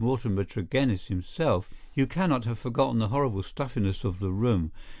 that of Mortimer Tregennis himself, you cannot have forgotten the horrible stuffiness of the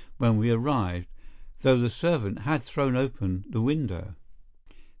room when we arrived, though the servant had thrown open the window.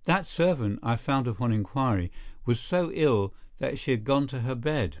 That servant, I found upon inquiry, was so ill that she had gone to her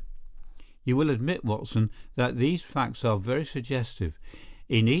bed. You will admit, Watson, that these facts are very suggestive.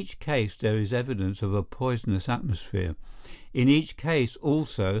 In each case there is evidence of a poisonous atmosphere. In each case,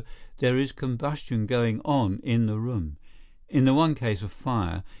 also, there is combustion going on in the room. In the one case a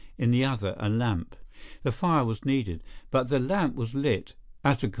fire, in the other a lamp. The fire was needed, but the lamp was lit,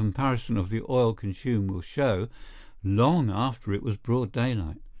 as a comparison of the oil consumed will show, long after it was broad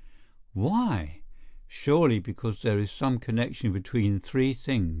daylight. Why? Surely because there is some connection between three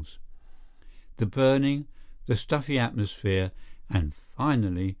things: the burning, the stuffy atmosphere, and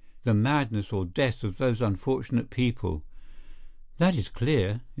finally the madness or death of those unfortunate people. That is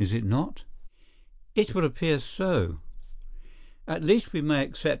clear, is it not? It would appear so. At least we may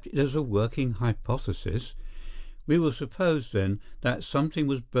accept it as a working hypothesis. We will suppose, then, that something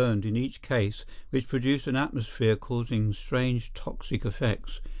was burned in each case which produced an atmosphere causing strange toxic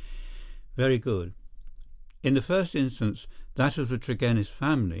effects. Very good. In the first instance, that of the Tregennis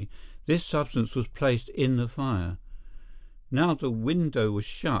family, this substance was placed in the fire. Now the window was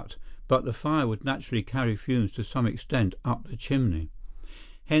shut, but the fire would naturally carry fumes to some extent up the chimney.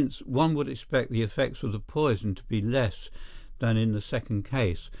 Hence, one would expect the effects of the poison to be less than in the second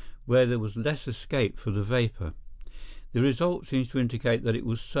case, where there was less escape for the vapour. The result seems to indicate that it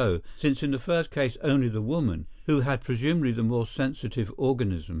was so, since in the first case only the woman, who had presumably the more sensitive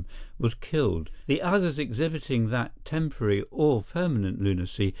organism, was killed, the others exhibiting that temporary or permanent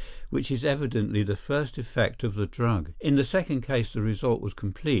lunacy which is evidently the first effect of the drug. In the second case the result was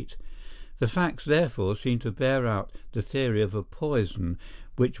complete. The facts therefore seem to bear out the theory of a poison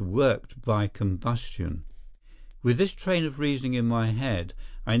which worked by combustion. With this train of reasoning in my head,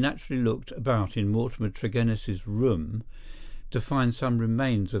 I naturally looked about in Mortimer Tregennis's room to find some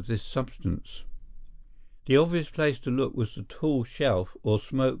remains of this substance. The obvious place to look was the tall shelf or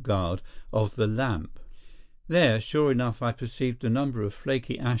smoke guard of the lamp. There, sure enough, I perceived a number of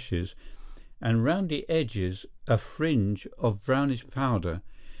flaky ashes, and round the edges a fringe of brownish powder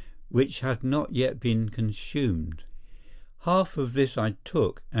which had not yet been consumed. Half of this I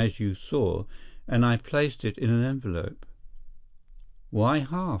took, as you saw, and I placed it in an envelope. Why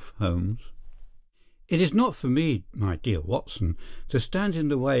half, Holmes? It is not for me, my dear Watson, to stand in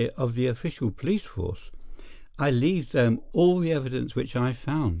the way of the official police force. I leave them all the evidence which I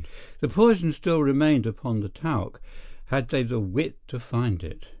found. The poison still remained upon the talc, had they the wit to find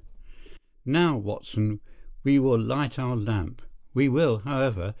it. Now, Watson, we will light our lamp. We will,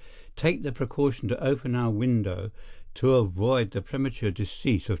 however, take the precaution to open our window to avoid the premature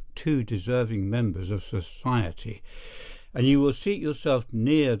decease of two deserving members of society, and you will seat yourself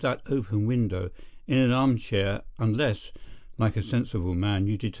near that open window in an armchair unless, like a sensible man,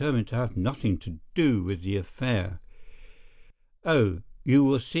 you determine to have nothing to do with the affair. Oh, you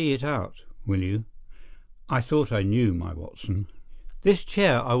will see it out, will you? I thought I knew, my Watson. This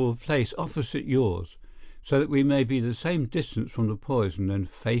chair I will place opposite yours, so that we may be the same distance from the poison and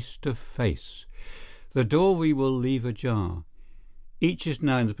face to face. The door we will leave ajar. Each is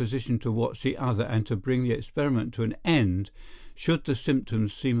now in the position to watch the other and to bring the experiment to an end should the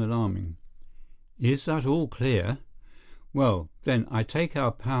symptoms seem alarming. Is that all clear? Well, then I take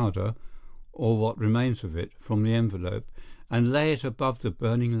our powder, or what remains of it, from the envelope and lay it above the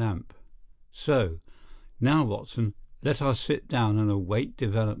burning lamp. So, now, Watson, let us sit down and await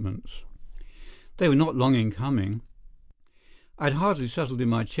developments. They were not long in coming. I had hardly settled in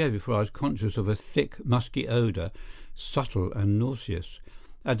my chair before I was conscious of a thick, musky odour, subtle and nauseous.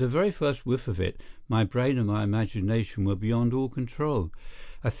 At the very first whiff of it, my brain and my imagination were beyond all control.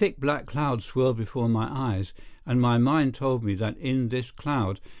 A thick black cloud swirled before my eyes, and my mind told me that in this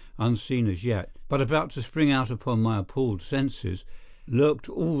cloud, unseen as yet, but about to spring out upon my appalled senses, lurked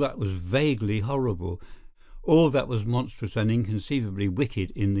all that was vaguely horrible, all that was monstrous and inconceivably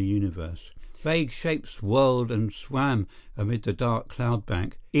wicked in the universe. Vague shapes whirled and swam amid the dark cloud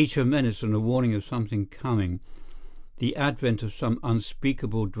bank, each a menace and a warning of something coming, the advent of some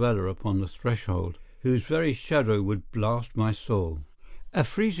unspeakable dweller upon the threshold, whose very shadow would blast my soul. A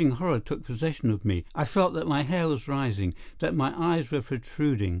freezing horror took possession of me. I felt that my hair was rising, that my eyes were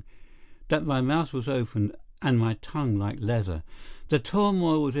protruding, that my mouth was open and my tongue like leather. The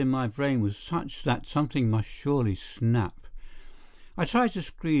turmoil within my brain was such that something must surely snap. I tried to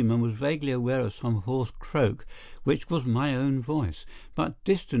scream and was vaguely aware of some hoarse croak which was my own voice, but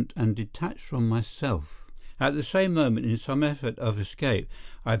distant and detached from myself. At the same moment, in some effort of escape,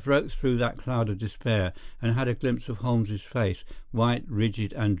 I broke through that cloud of despair and had a glimpse of Holmes's face, white,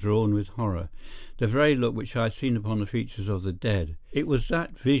 rigid, and drawn with horror, the very look which I had seen upon the features of the dead. It was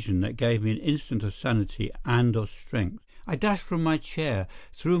that vision that gave me an instant of sanity and of strength. I dashed from my chair,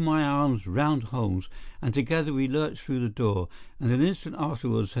 threw my arms round Holmes, and together we lurched through the door, and an instant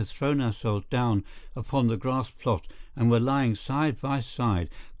afterwards had thrown ourselves down upon the grass plot and were lying side by side,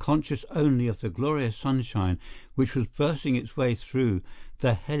 conscious only of the glorious sunshine which was bursting its way through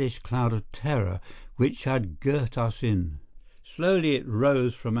the hellish cloud of terror which had girt us in. Slowly it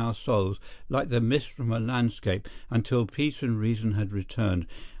rose from our souls like the mist from a landscape until peace and reason had returned,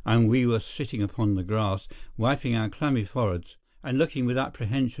 and we were sitting upon the grass, wiping our clammy foreheads and looking with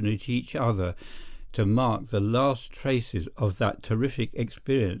apprehension at each other to mark the last traces of that terrific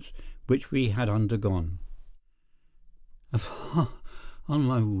experience which we had undergone. "On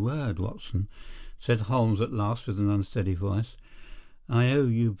my word, Watson," said Holmes at last with an unsteady voice, "I owe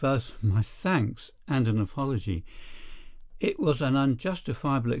you both my thanks and an apology. It was an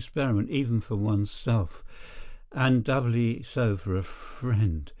unjustifiable experiment even for oneself, and doubly so for a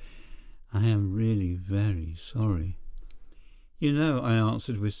friend. I am really very sorry." "You know," I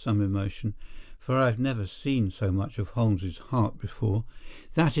answered with some emotion, for I have never seen so much of Holmes's heart before,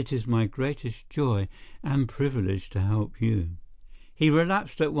 "that it is my greatest joy and privilege to help you." He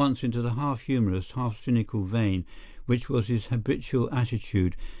relapsed at once into the half-humorous, half-cynical vein which was his habitual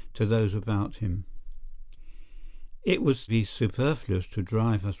attitude to those about him. "It would be superfluous to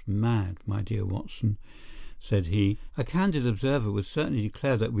drive us mad, my dear Watson," said he. "A candid observer would certainly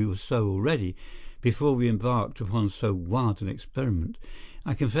declare that we were so already, before we embarked upon so wild an experiment.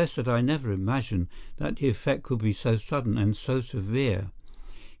 I confess that I never imagined that the effect could be so sudden and so severe."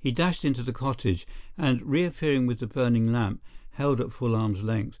 He dashed into the cottage, and, reappearing with the burning lamp held at full arm's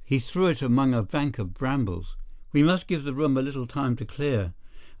length, he threw it among a bank of brambles. "We must give the room a little time to clear.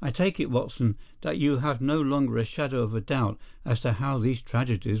 I take it, Watson, that you have no longer a shadow of a doubt as to how these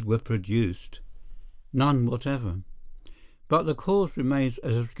tragedies were produced?" "None whatever. But the cause remains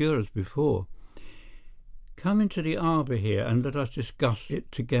as obscure as before. Come into the arbour here and let us discuss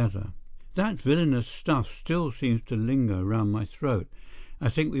it together. That villainous stuff still seems to linger round my throat. I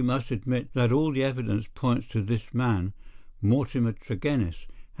think we must admit that all the evidence points to this man, Mortimer Tregennis,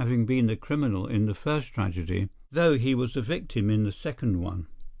 having been the criminal in the first tragedy, though he was the victim in the second one.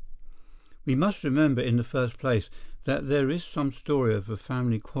 We must remember, in the first place, that there is some story of a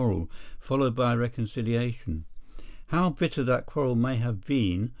family quarrel, followed by a reconciliation. How bitter that quarrel may have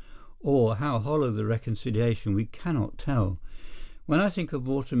been, or how hollow the reconciliation, we cannot tell. When I think of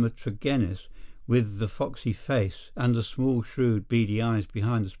Mortimer Tregennis, with the foxy face and the small, shrewd, beady eyes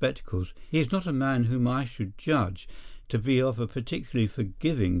behind the spectacles, he is not a man whom I should judge to be of a particularly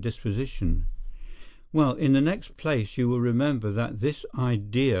forgiving disposition. Well, in the next place, you will remember that this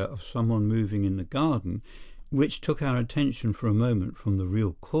idea of someone moving in the garden, which took our attention for a moment from the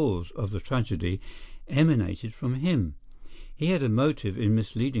real cause of the tragedy, emanated from him. He had a motive in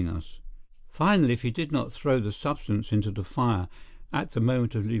misleading us. Finally, if he did not throw the substance into the fire at the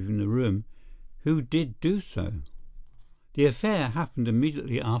moment of leaving the room, who did do so? The affair happened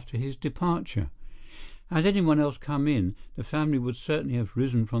immediately after his departure. Had anyone else come in, the family would certainly have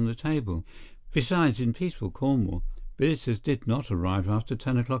risen from the table. Besides, in peaceful Cornwall, visitors did not arrive after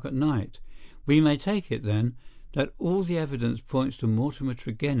 10 o'clock at night. We may take it, then, that all the evidence points to Mortimer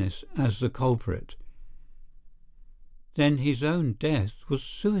Tregennis as the culprit. Then his own death was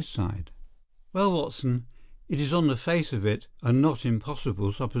suicide. Well, Watson, it is on the face of it a not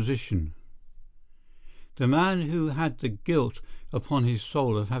impossible supposition. The man who had the guilt upon his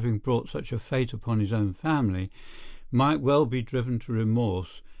soul of having brought such a fate upon his own family might well be driven to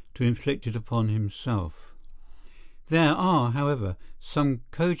remorse to inflict it upon himself. There are, however, some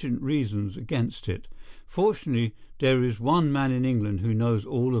cogent reasons against it. Fortunately, there is one man in England who knows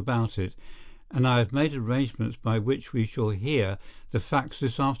all about it, and I have made arrangements by which we shall hear the facts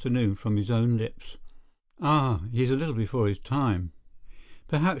this afternoon from his own lips. Ah, he is a little before his time.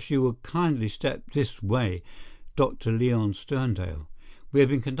 Perhaps you will kindly step this way, Dr. Leon Sterndale. We have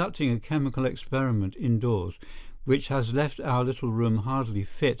been conducting a chemical experiment indoors, which has left our little room hardly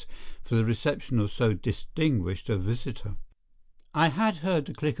fit for the reception of so distinguished a visitor. I had heard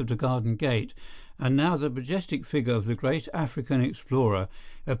the click of the garden gate, and now the majestic figure of the great African explorer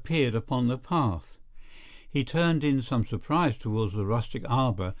appeared upon the path. He turned in some surprise towards the rustic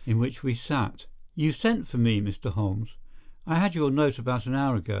arbour in which we sat. "You sent for me, Mr. Holmes. I had your note about an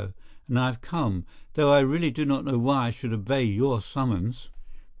hour ago, and I have come, though I really do not know why I should obey your summons."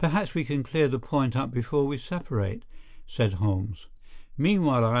 "Perhaps we can clear the point up before we separate," said Holmes.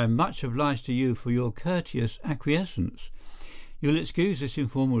 Meanwhile, I am much obliged to you for your courteous acquiescence. You'll excuse this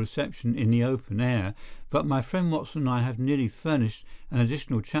informal reception in the open air, but my friend Watson and I have nearly furnished an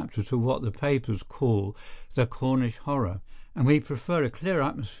additional chapter to what the papers call the Cornish horror, and we prefer a clear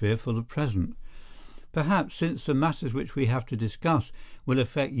atmosphere for the present. Perhaps, since the matters which we have to discuss will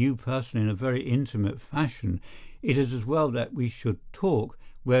affect you personally in a very intimate fashion, it is as well that we should talk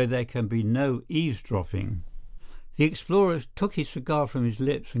where there can be no eavesdropping." The explorer took his cigar from his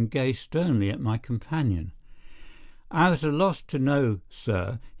lips and gazed sternly at my companion. "I was at a loss to know,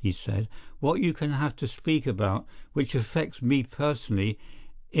 sir," he said, "what you can have to speak about which affects me personally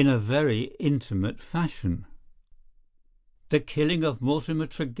in a very intimate fashion." "The killing of Mortimer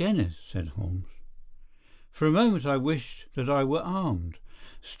Tregennis," said Holmes. For a moment I wished that I were armed.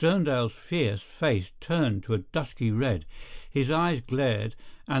 Sterndale's fierce face turned to a dusky red, his eyes glared,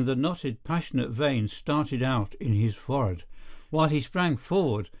 and the knotted, passionate veins started out in his forehead, while he sprang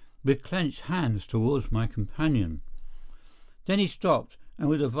forward with clenched hands towards my companion. Then he stopped, and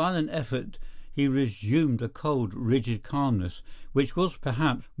with a violent effort he resumed a cold, rigid calmness, which was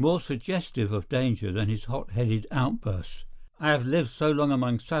perhaps more suggestive of danger than his hot-headed outbursts. "I have lived so long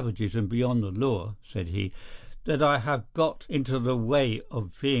among savages and beyond the law," said he, "that I have got into the way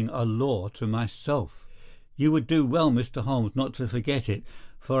of being a law to myself. You would do well, Mr. Holmes, not to forget it,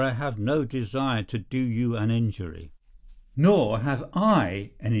 for I have no desire to do you an injury." "Nor have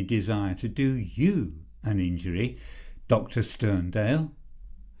I any desire to do you an injury, Dr. Sterndale.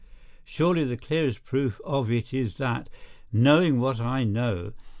 Surely the clearest proof of it is that, knowing what I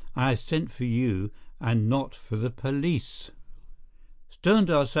know, I have sent for you and not for the police."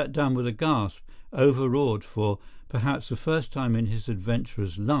 Sterndale sat down with a gasp, overawed for perhaps the first time in his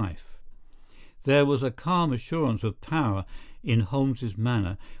adventurer's life. There was a calm assurance of power in Holmes's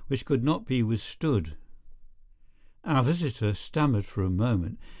manner which could not be withstood. Our visitor stammered for a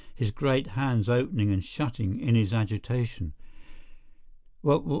moment, his great hands opening and shutting in his agitation.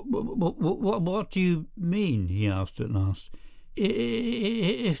 What do you mean?" he asked at last.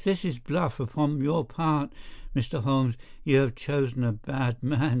 If this is bluff upon your part, Mr. Holmes, you have chosen a bad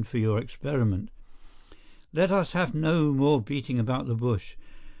man for your experiment. Let us have no more beating about the bush.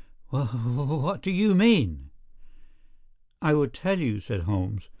 What do you mean?" "I will tell you," said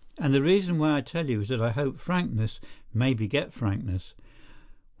Holmes, "and the reason why I tell you is that I hope frankness may beget frankness.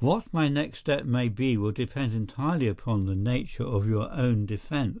 What my next step may be will depend entirely upon the nature of your own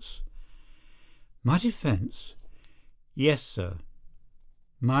defence." "My defence?" "Yes, sir."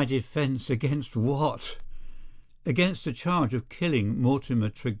 "My defence against what?" "Against the charge of killing Mortimer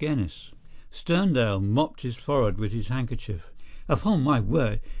Tregennis." Sterndale mopped his forehead with his handkerchief. "Upon my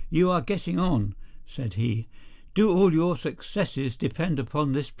word, you are getting on," said he. "Do all your successes depend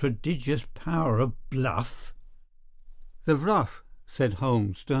upon this prodigious power of bluff?" "The bluff," said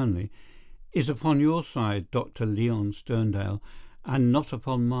Holmes sternly, "is upon your side, Dr. Leon Sterndale, and not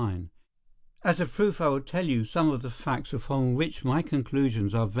upon mine. As a proof I will tell you some of the facts upon which my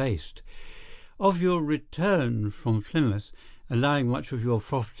conclusions are based. Of your return from Plymouth, allowing much of your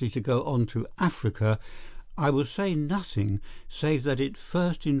property to go on to Africa, I will say nothing save that it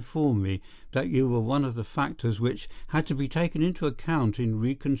first informed me that you were one of the factors which had to be taken into account in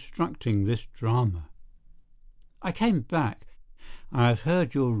reconstructing this drama. I came back. I have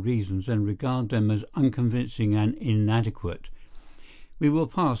heard your reasons and regard them as unconvincing and inadequate. We will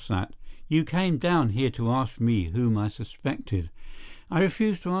pass that. You came down here to ask me whom I suspected. I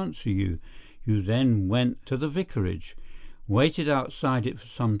refused to answer you. You then went to the vicarage, waited outside it for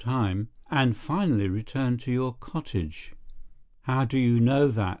some time, and finally returned to your cottage. How do you know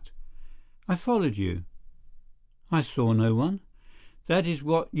that?" "I followed you." "I saw no one." "That is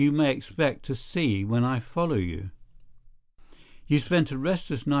what you may expect to see when I follow you." "You spent a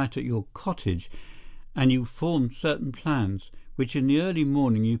restless night at your cottage, and you formed certain plans, which in the early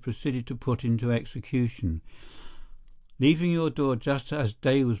morning you proceeded to put into execution. Leaving your door just as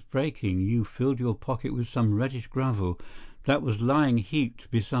day was breaking, you filled your pocket with some reddish gravel that was lying heaped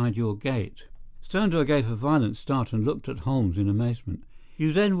beside your gate." Sterndale gave a violent start and looked at Holmes in amazement.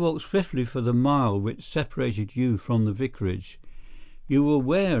 "You then walked swiftly for the mile which separated you from the vicarage. You were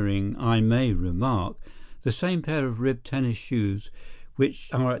wearing, I may remark, the same pair of ribbed tennis shoes which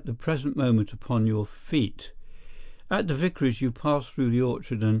are at the present moment upon your feet. At the vicarage you passed through the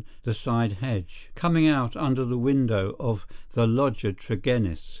orchard and the side hedge, coming out under the window of the lodger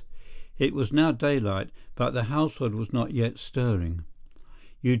Tregennis. It was now daylight, but the household was not yet stirring.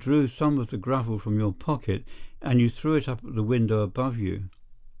 You drew some of the gravel from your pocket, and you threw it up at the window above you."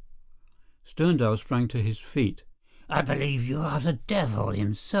 Sterndale sprang to his feet. "I believe you are the devil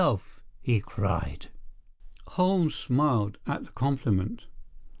himself," he cried. Holmes smiled at the compliment.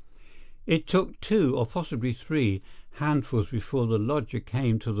 It took 2 or possibly 3 handfuls before the lodger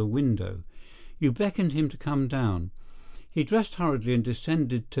came to the window. You beckoned him to come down. He dressed hurriedly and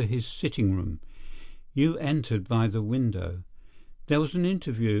descended to his sitting-room. You entered by the window. There was an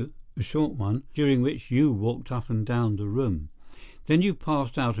interview, a short one, during which you walked up and down the room. Then you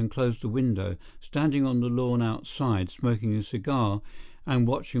passed out and closed the window, standing on the lawn outside, smoking a cigar and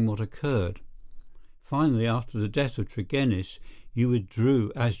watching what occurred. Finally, after the death of Tregennis, you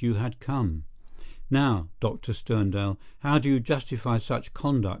withdrew as you had come. Now, Dr. Sterndale, how do you justify such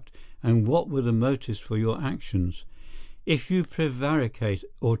conduct, and what were the motives for your actions? If you prevaricate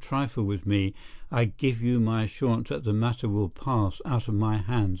or trifle with me, I give you my assurance that the matter will pass out of my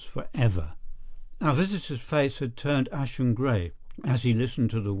hands for ever." Our visitor's face had turned ashen grey as he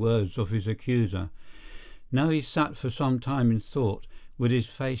listened to the words of his accuser. Now he sat for some time in thought, with his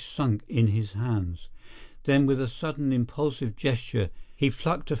face sunk in his hands. Then, with a sudden impulsive gesture, he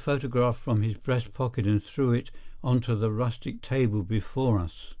plucked a photograph from his breast pocket and threw it onto the rustic table before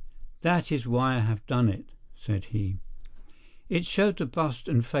us. "That is why I have done it," said he. It showed the bust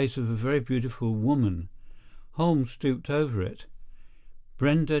and face of a very beautiful woman. Holmes stooped over it.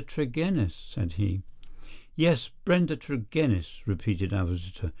 "Brenda Tregennis," said he. "Yes, Brenda Tregennis," repeated our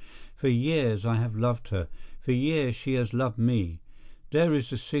visitor. "For years I have loved her. For years she has loved me. There is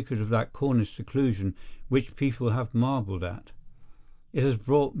the secret of that Cornish seclusion which people have marvelled at. It has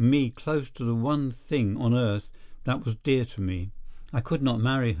brought me close to the one thing on earth that was dear to me. I could not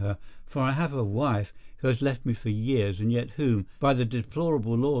marry her, for I have a wife who has left me for years, and yet whom, by the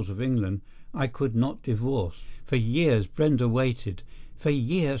deplorable laws of England, I could not divorce. For years Brenda waited. For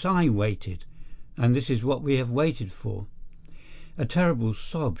years I waited. And this is what we have waited for." A terrible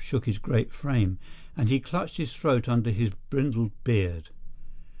sob shook his great frame, and he clutched his throat under his brindled beard.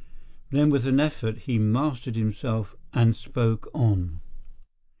 Then with an effort he mastered himself and spoke on.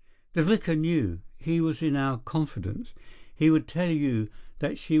 "The vicar knew. He was in our confidence. He would tell you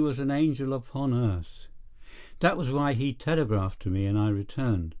that she was an angel upon earth. That was why he telegraphed to me and I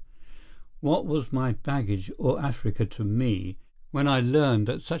returned. What was my baggage or Africa to me when I learned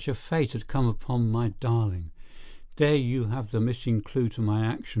that such a fate had come upon my darling? There you have the missing clue to my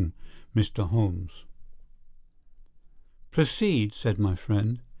action, Mr. Holmes." "Proceed," said my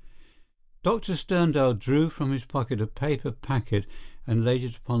friend. Dr. Sterndale drew from his pocket a paper packet and laid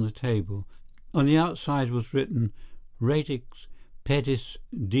it upon the table. On the outside was written "Radix Pedis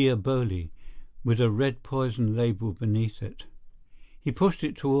Diaboli," with a red poison label beneath it. He pushed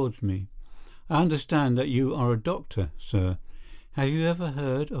it towards me. "I understand that you are a doctor, sir. Have you ever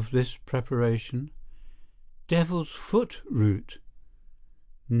heard of this preparation?" "Devil's foot root?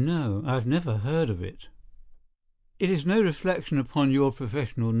 No, I have never heard of it." "It is no reflection upon your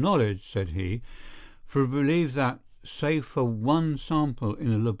professional knowledge," said he, "for I believe that, save for one sample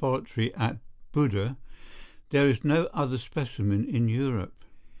in a laboratory at Buda, there is no other specimen in Europe.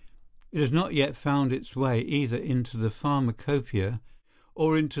 It has not yet found its way either into the pharmacopoeia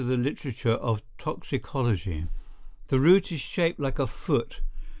or into the literature of toxicology. The root is shaped like a foot,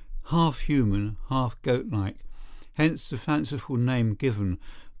 half human, half goat-like, hence the fanciful name given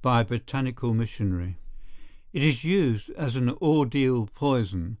by a botanical missionary. It is used as an ordeal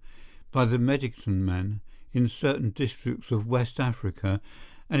poison by the medicine men in certain districts of West Africa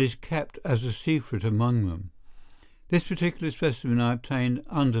and is kept as a secret among them. This particular specimen I obtained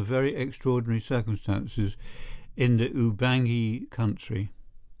under very extraordinary circumstances in the Ubangi country."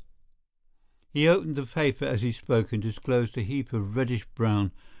 He opened the paper as he spoke and disclosed a heap of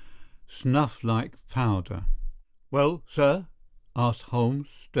reddish-brown, snuff-like powder. "Well, sir?" asked Holmes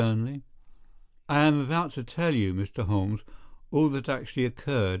sternly. "I am about to tell you, Mr. Holmes, all that actually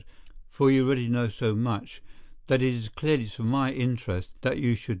occurred, for you already know so much that it is clearly to my interest that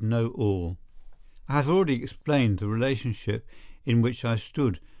you should know all. I have already explained the relationship in which I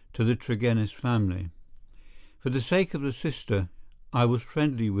stood to the Tregennis family. For the sake of the sister, I was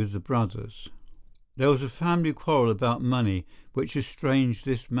friendly with the brothers. There was a family quarrel about money which estranged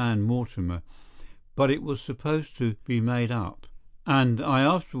this man Mortimer, but it was supposed to be made up, and I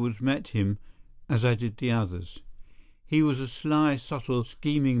afterwards met him as I did the others. He was a sly, subtle,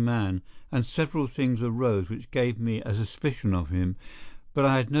 scheming man, and several things arose which gave me a suspicion of him, but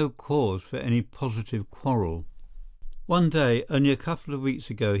I had no cause for any positive quarrel. One day, only a couple of weeks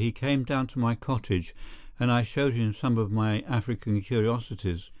ago, he came down to my cottage, and I showed him some of my African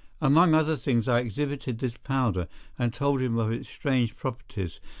curiosities. Among other things, I exhibited this powder and told him of its strange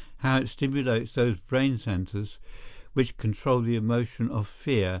properties, how it stimulates those brain centres which control the emotion of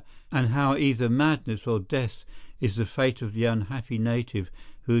fear, and how either madness or death is the fate of the unhappy native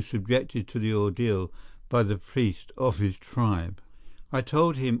who is subjected to the ordeal by the priest of his tribe. I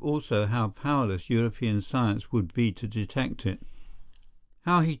told him also how powerless European science would be to detect it.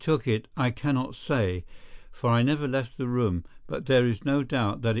 How he took it I cannot say, for I never left the room, but there is no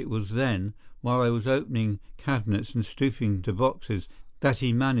doubt that it was then, while I was opening cabinets and stooping to boxes, that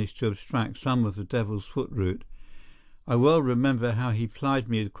he managed to abstract some of the devil's foot root. I well remember how he plied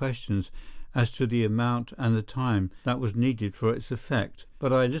me with questions as to the amount and the time that was needed for its effect,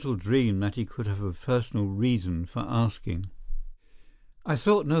 but I little dreamed that he could have a personal reason for asking. I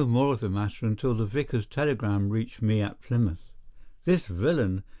thought no more of the matter until the vicar's telegram reached me at Plymouth. This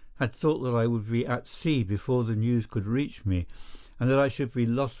villain had thought that I would be at sea before the news could reach me, and that I should be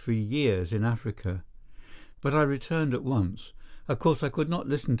lost for years in Africa. But I returned at once. Of course I could not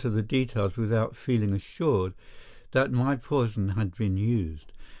listen to the details without feeling assured that my poison had been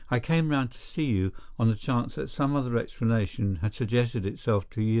used. I came round to see you on the chance that some other explanation had suggested itself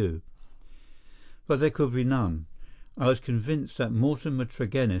to you. But there could be none. I was convinced that Mortimer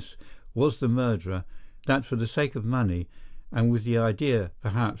Tregennis was the murderer, that for the sake of money, and with the idea,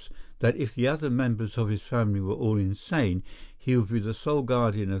 perhaps, that if the other members of his family were all insane, he would be the sole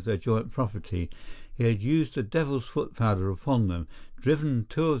guardian of their joint property, he had used the devil's foot powder upon them, driven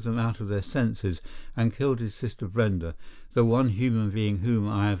 2 of them out of their senses, and killed his sister Brenda, the one human being whom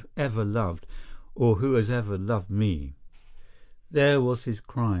I have ever loved, or who has ever loved me. There was his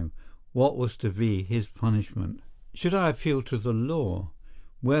crime. What was to be his punishment? Should I appeal to the law?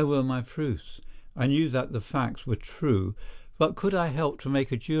 Where were my proofs? I knew that the facts were true, but could I help to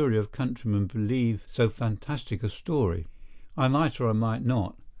make a jury of countrymen believe so fantastic a story? I might or I might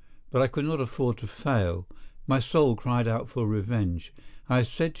not, but I could not afford to fail. My soul cried out for revenge. I have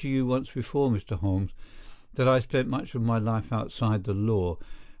said to you once before, Mr. Holmes, that I spent much of my life outside the law,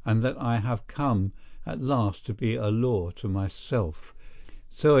 and that I have come at last to be a law to myself.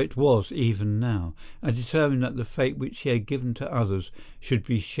 So it was even now, and determined that the fate which he had given to others should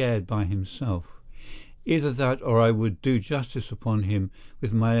be shared by himself. Either that or I would do justice upon him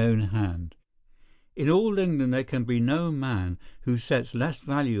with my own hand. In all England there can be no man who sets less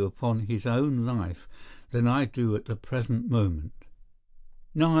value upon his own life than I do at the present moment.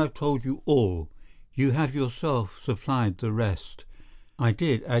 Now I have told you all. You have yourself supplied the rest. I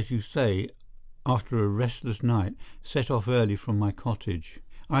did, as you say, after a restless night, set off early from my cottage.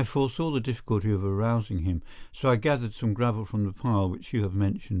 I foresaw the difficulty of arousing him, so I gathered some gravel from the pile which you have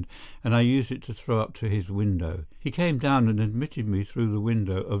mentioned, and I used it to throw up to his window. He came down and admitted me through the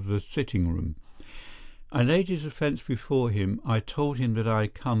window of the sitting-room. I laid his offence before him. I told him that I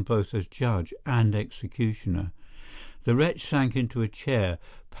had come both as judge and executioner. The wretch sank into a chair,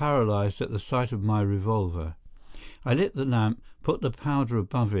 paralysed at the sight of my revolver. I lit the lamp, put the powder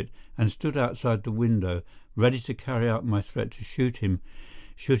above it, and stood outside the window, ready to carry out my threat to shoot him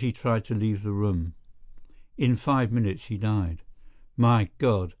should he try to leave the room. In 5 minutes he died. My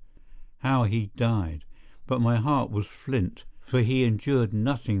God, how he died! But my heart was flint, for he endured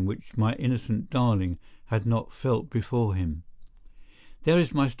nothing which my innocent darling had not felt before him. There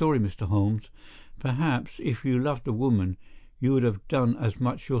is my story, Mr. Holmes. Perhaps, if you loved a woman, you would have done as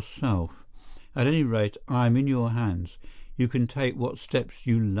much yourself. At any rate, I am in your hands. You can take what steps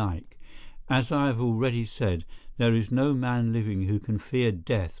you like. As I have already said, there is no man living who can fear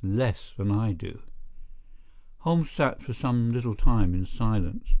death less than I do. Holmes sat for some little time in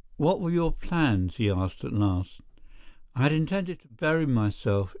silence. What were your plans? He asked at last. I had intended to bury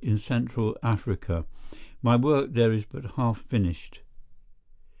myself in Central Africa. My work there is but half finished.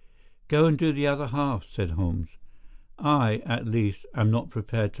 Go and do the other half, said Holmes. I, at least, am not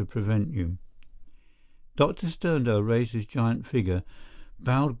prepared to prevent you. Dr. Sterndale raised his giant figure,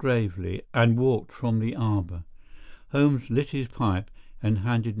 bowed gravely, and walked from the arbour. Holmes lit his pipe and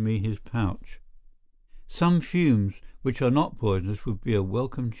handed me his pouch. Some fumes which are not poisonous would be a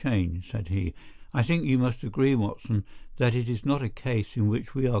welcome change, said he. I think you must agree, Watson, that it is not a case in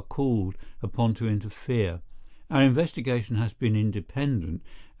which we are called upon to interfere. Our investigation has been independent,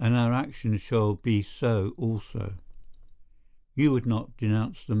 and our action shall be so also. You would not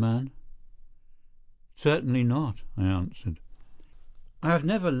denounce the man? Certainly not, I answered. I have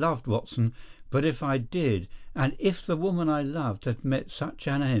never loved, Watson, but if I did, and if the woman I loved had met such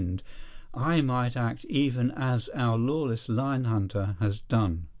an end, I might act even as our lawless lion-hunter has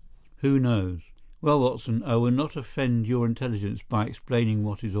done. Who knows? Well, Watson, I will not offend your intelligence by explaining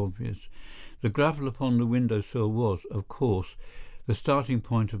what is obvious. The gravel upon the window-sill was, of course, the starting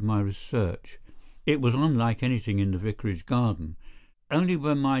point of my research. It was unlike anything in the vicarage garden. Only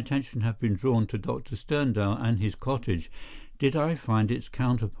when my attention had been drawn to Dr. Sterndale and his cottage did I find its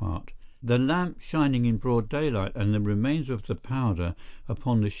counterpart. The lamp shining in broad daylight and the remains of the powder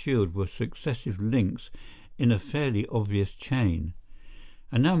upon the shield were successive links in a fairly obvious chain.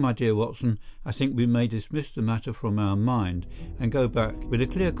 And now, my dear Watson, I think we may dismiss the matter from our mind and go back with a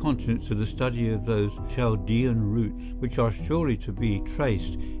clear conscience to the study of those Chaldean roots which are surely to be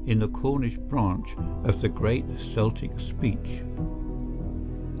traced in the Cornish branch of the great Celtic speech.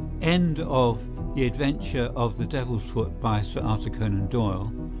 End of The Adventure of the Devil's Foot by Sir Arthur Conan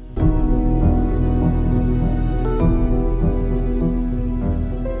Doyle.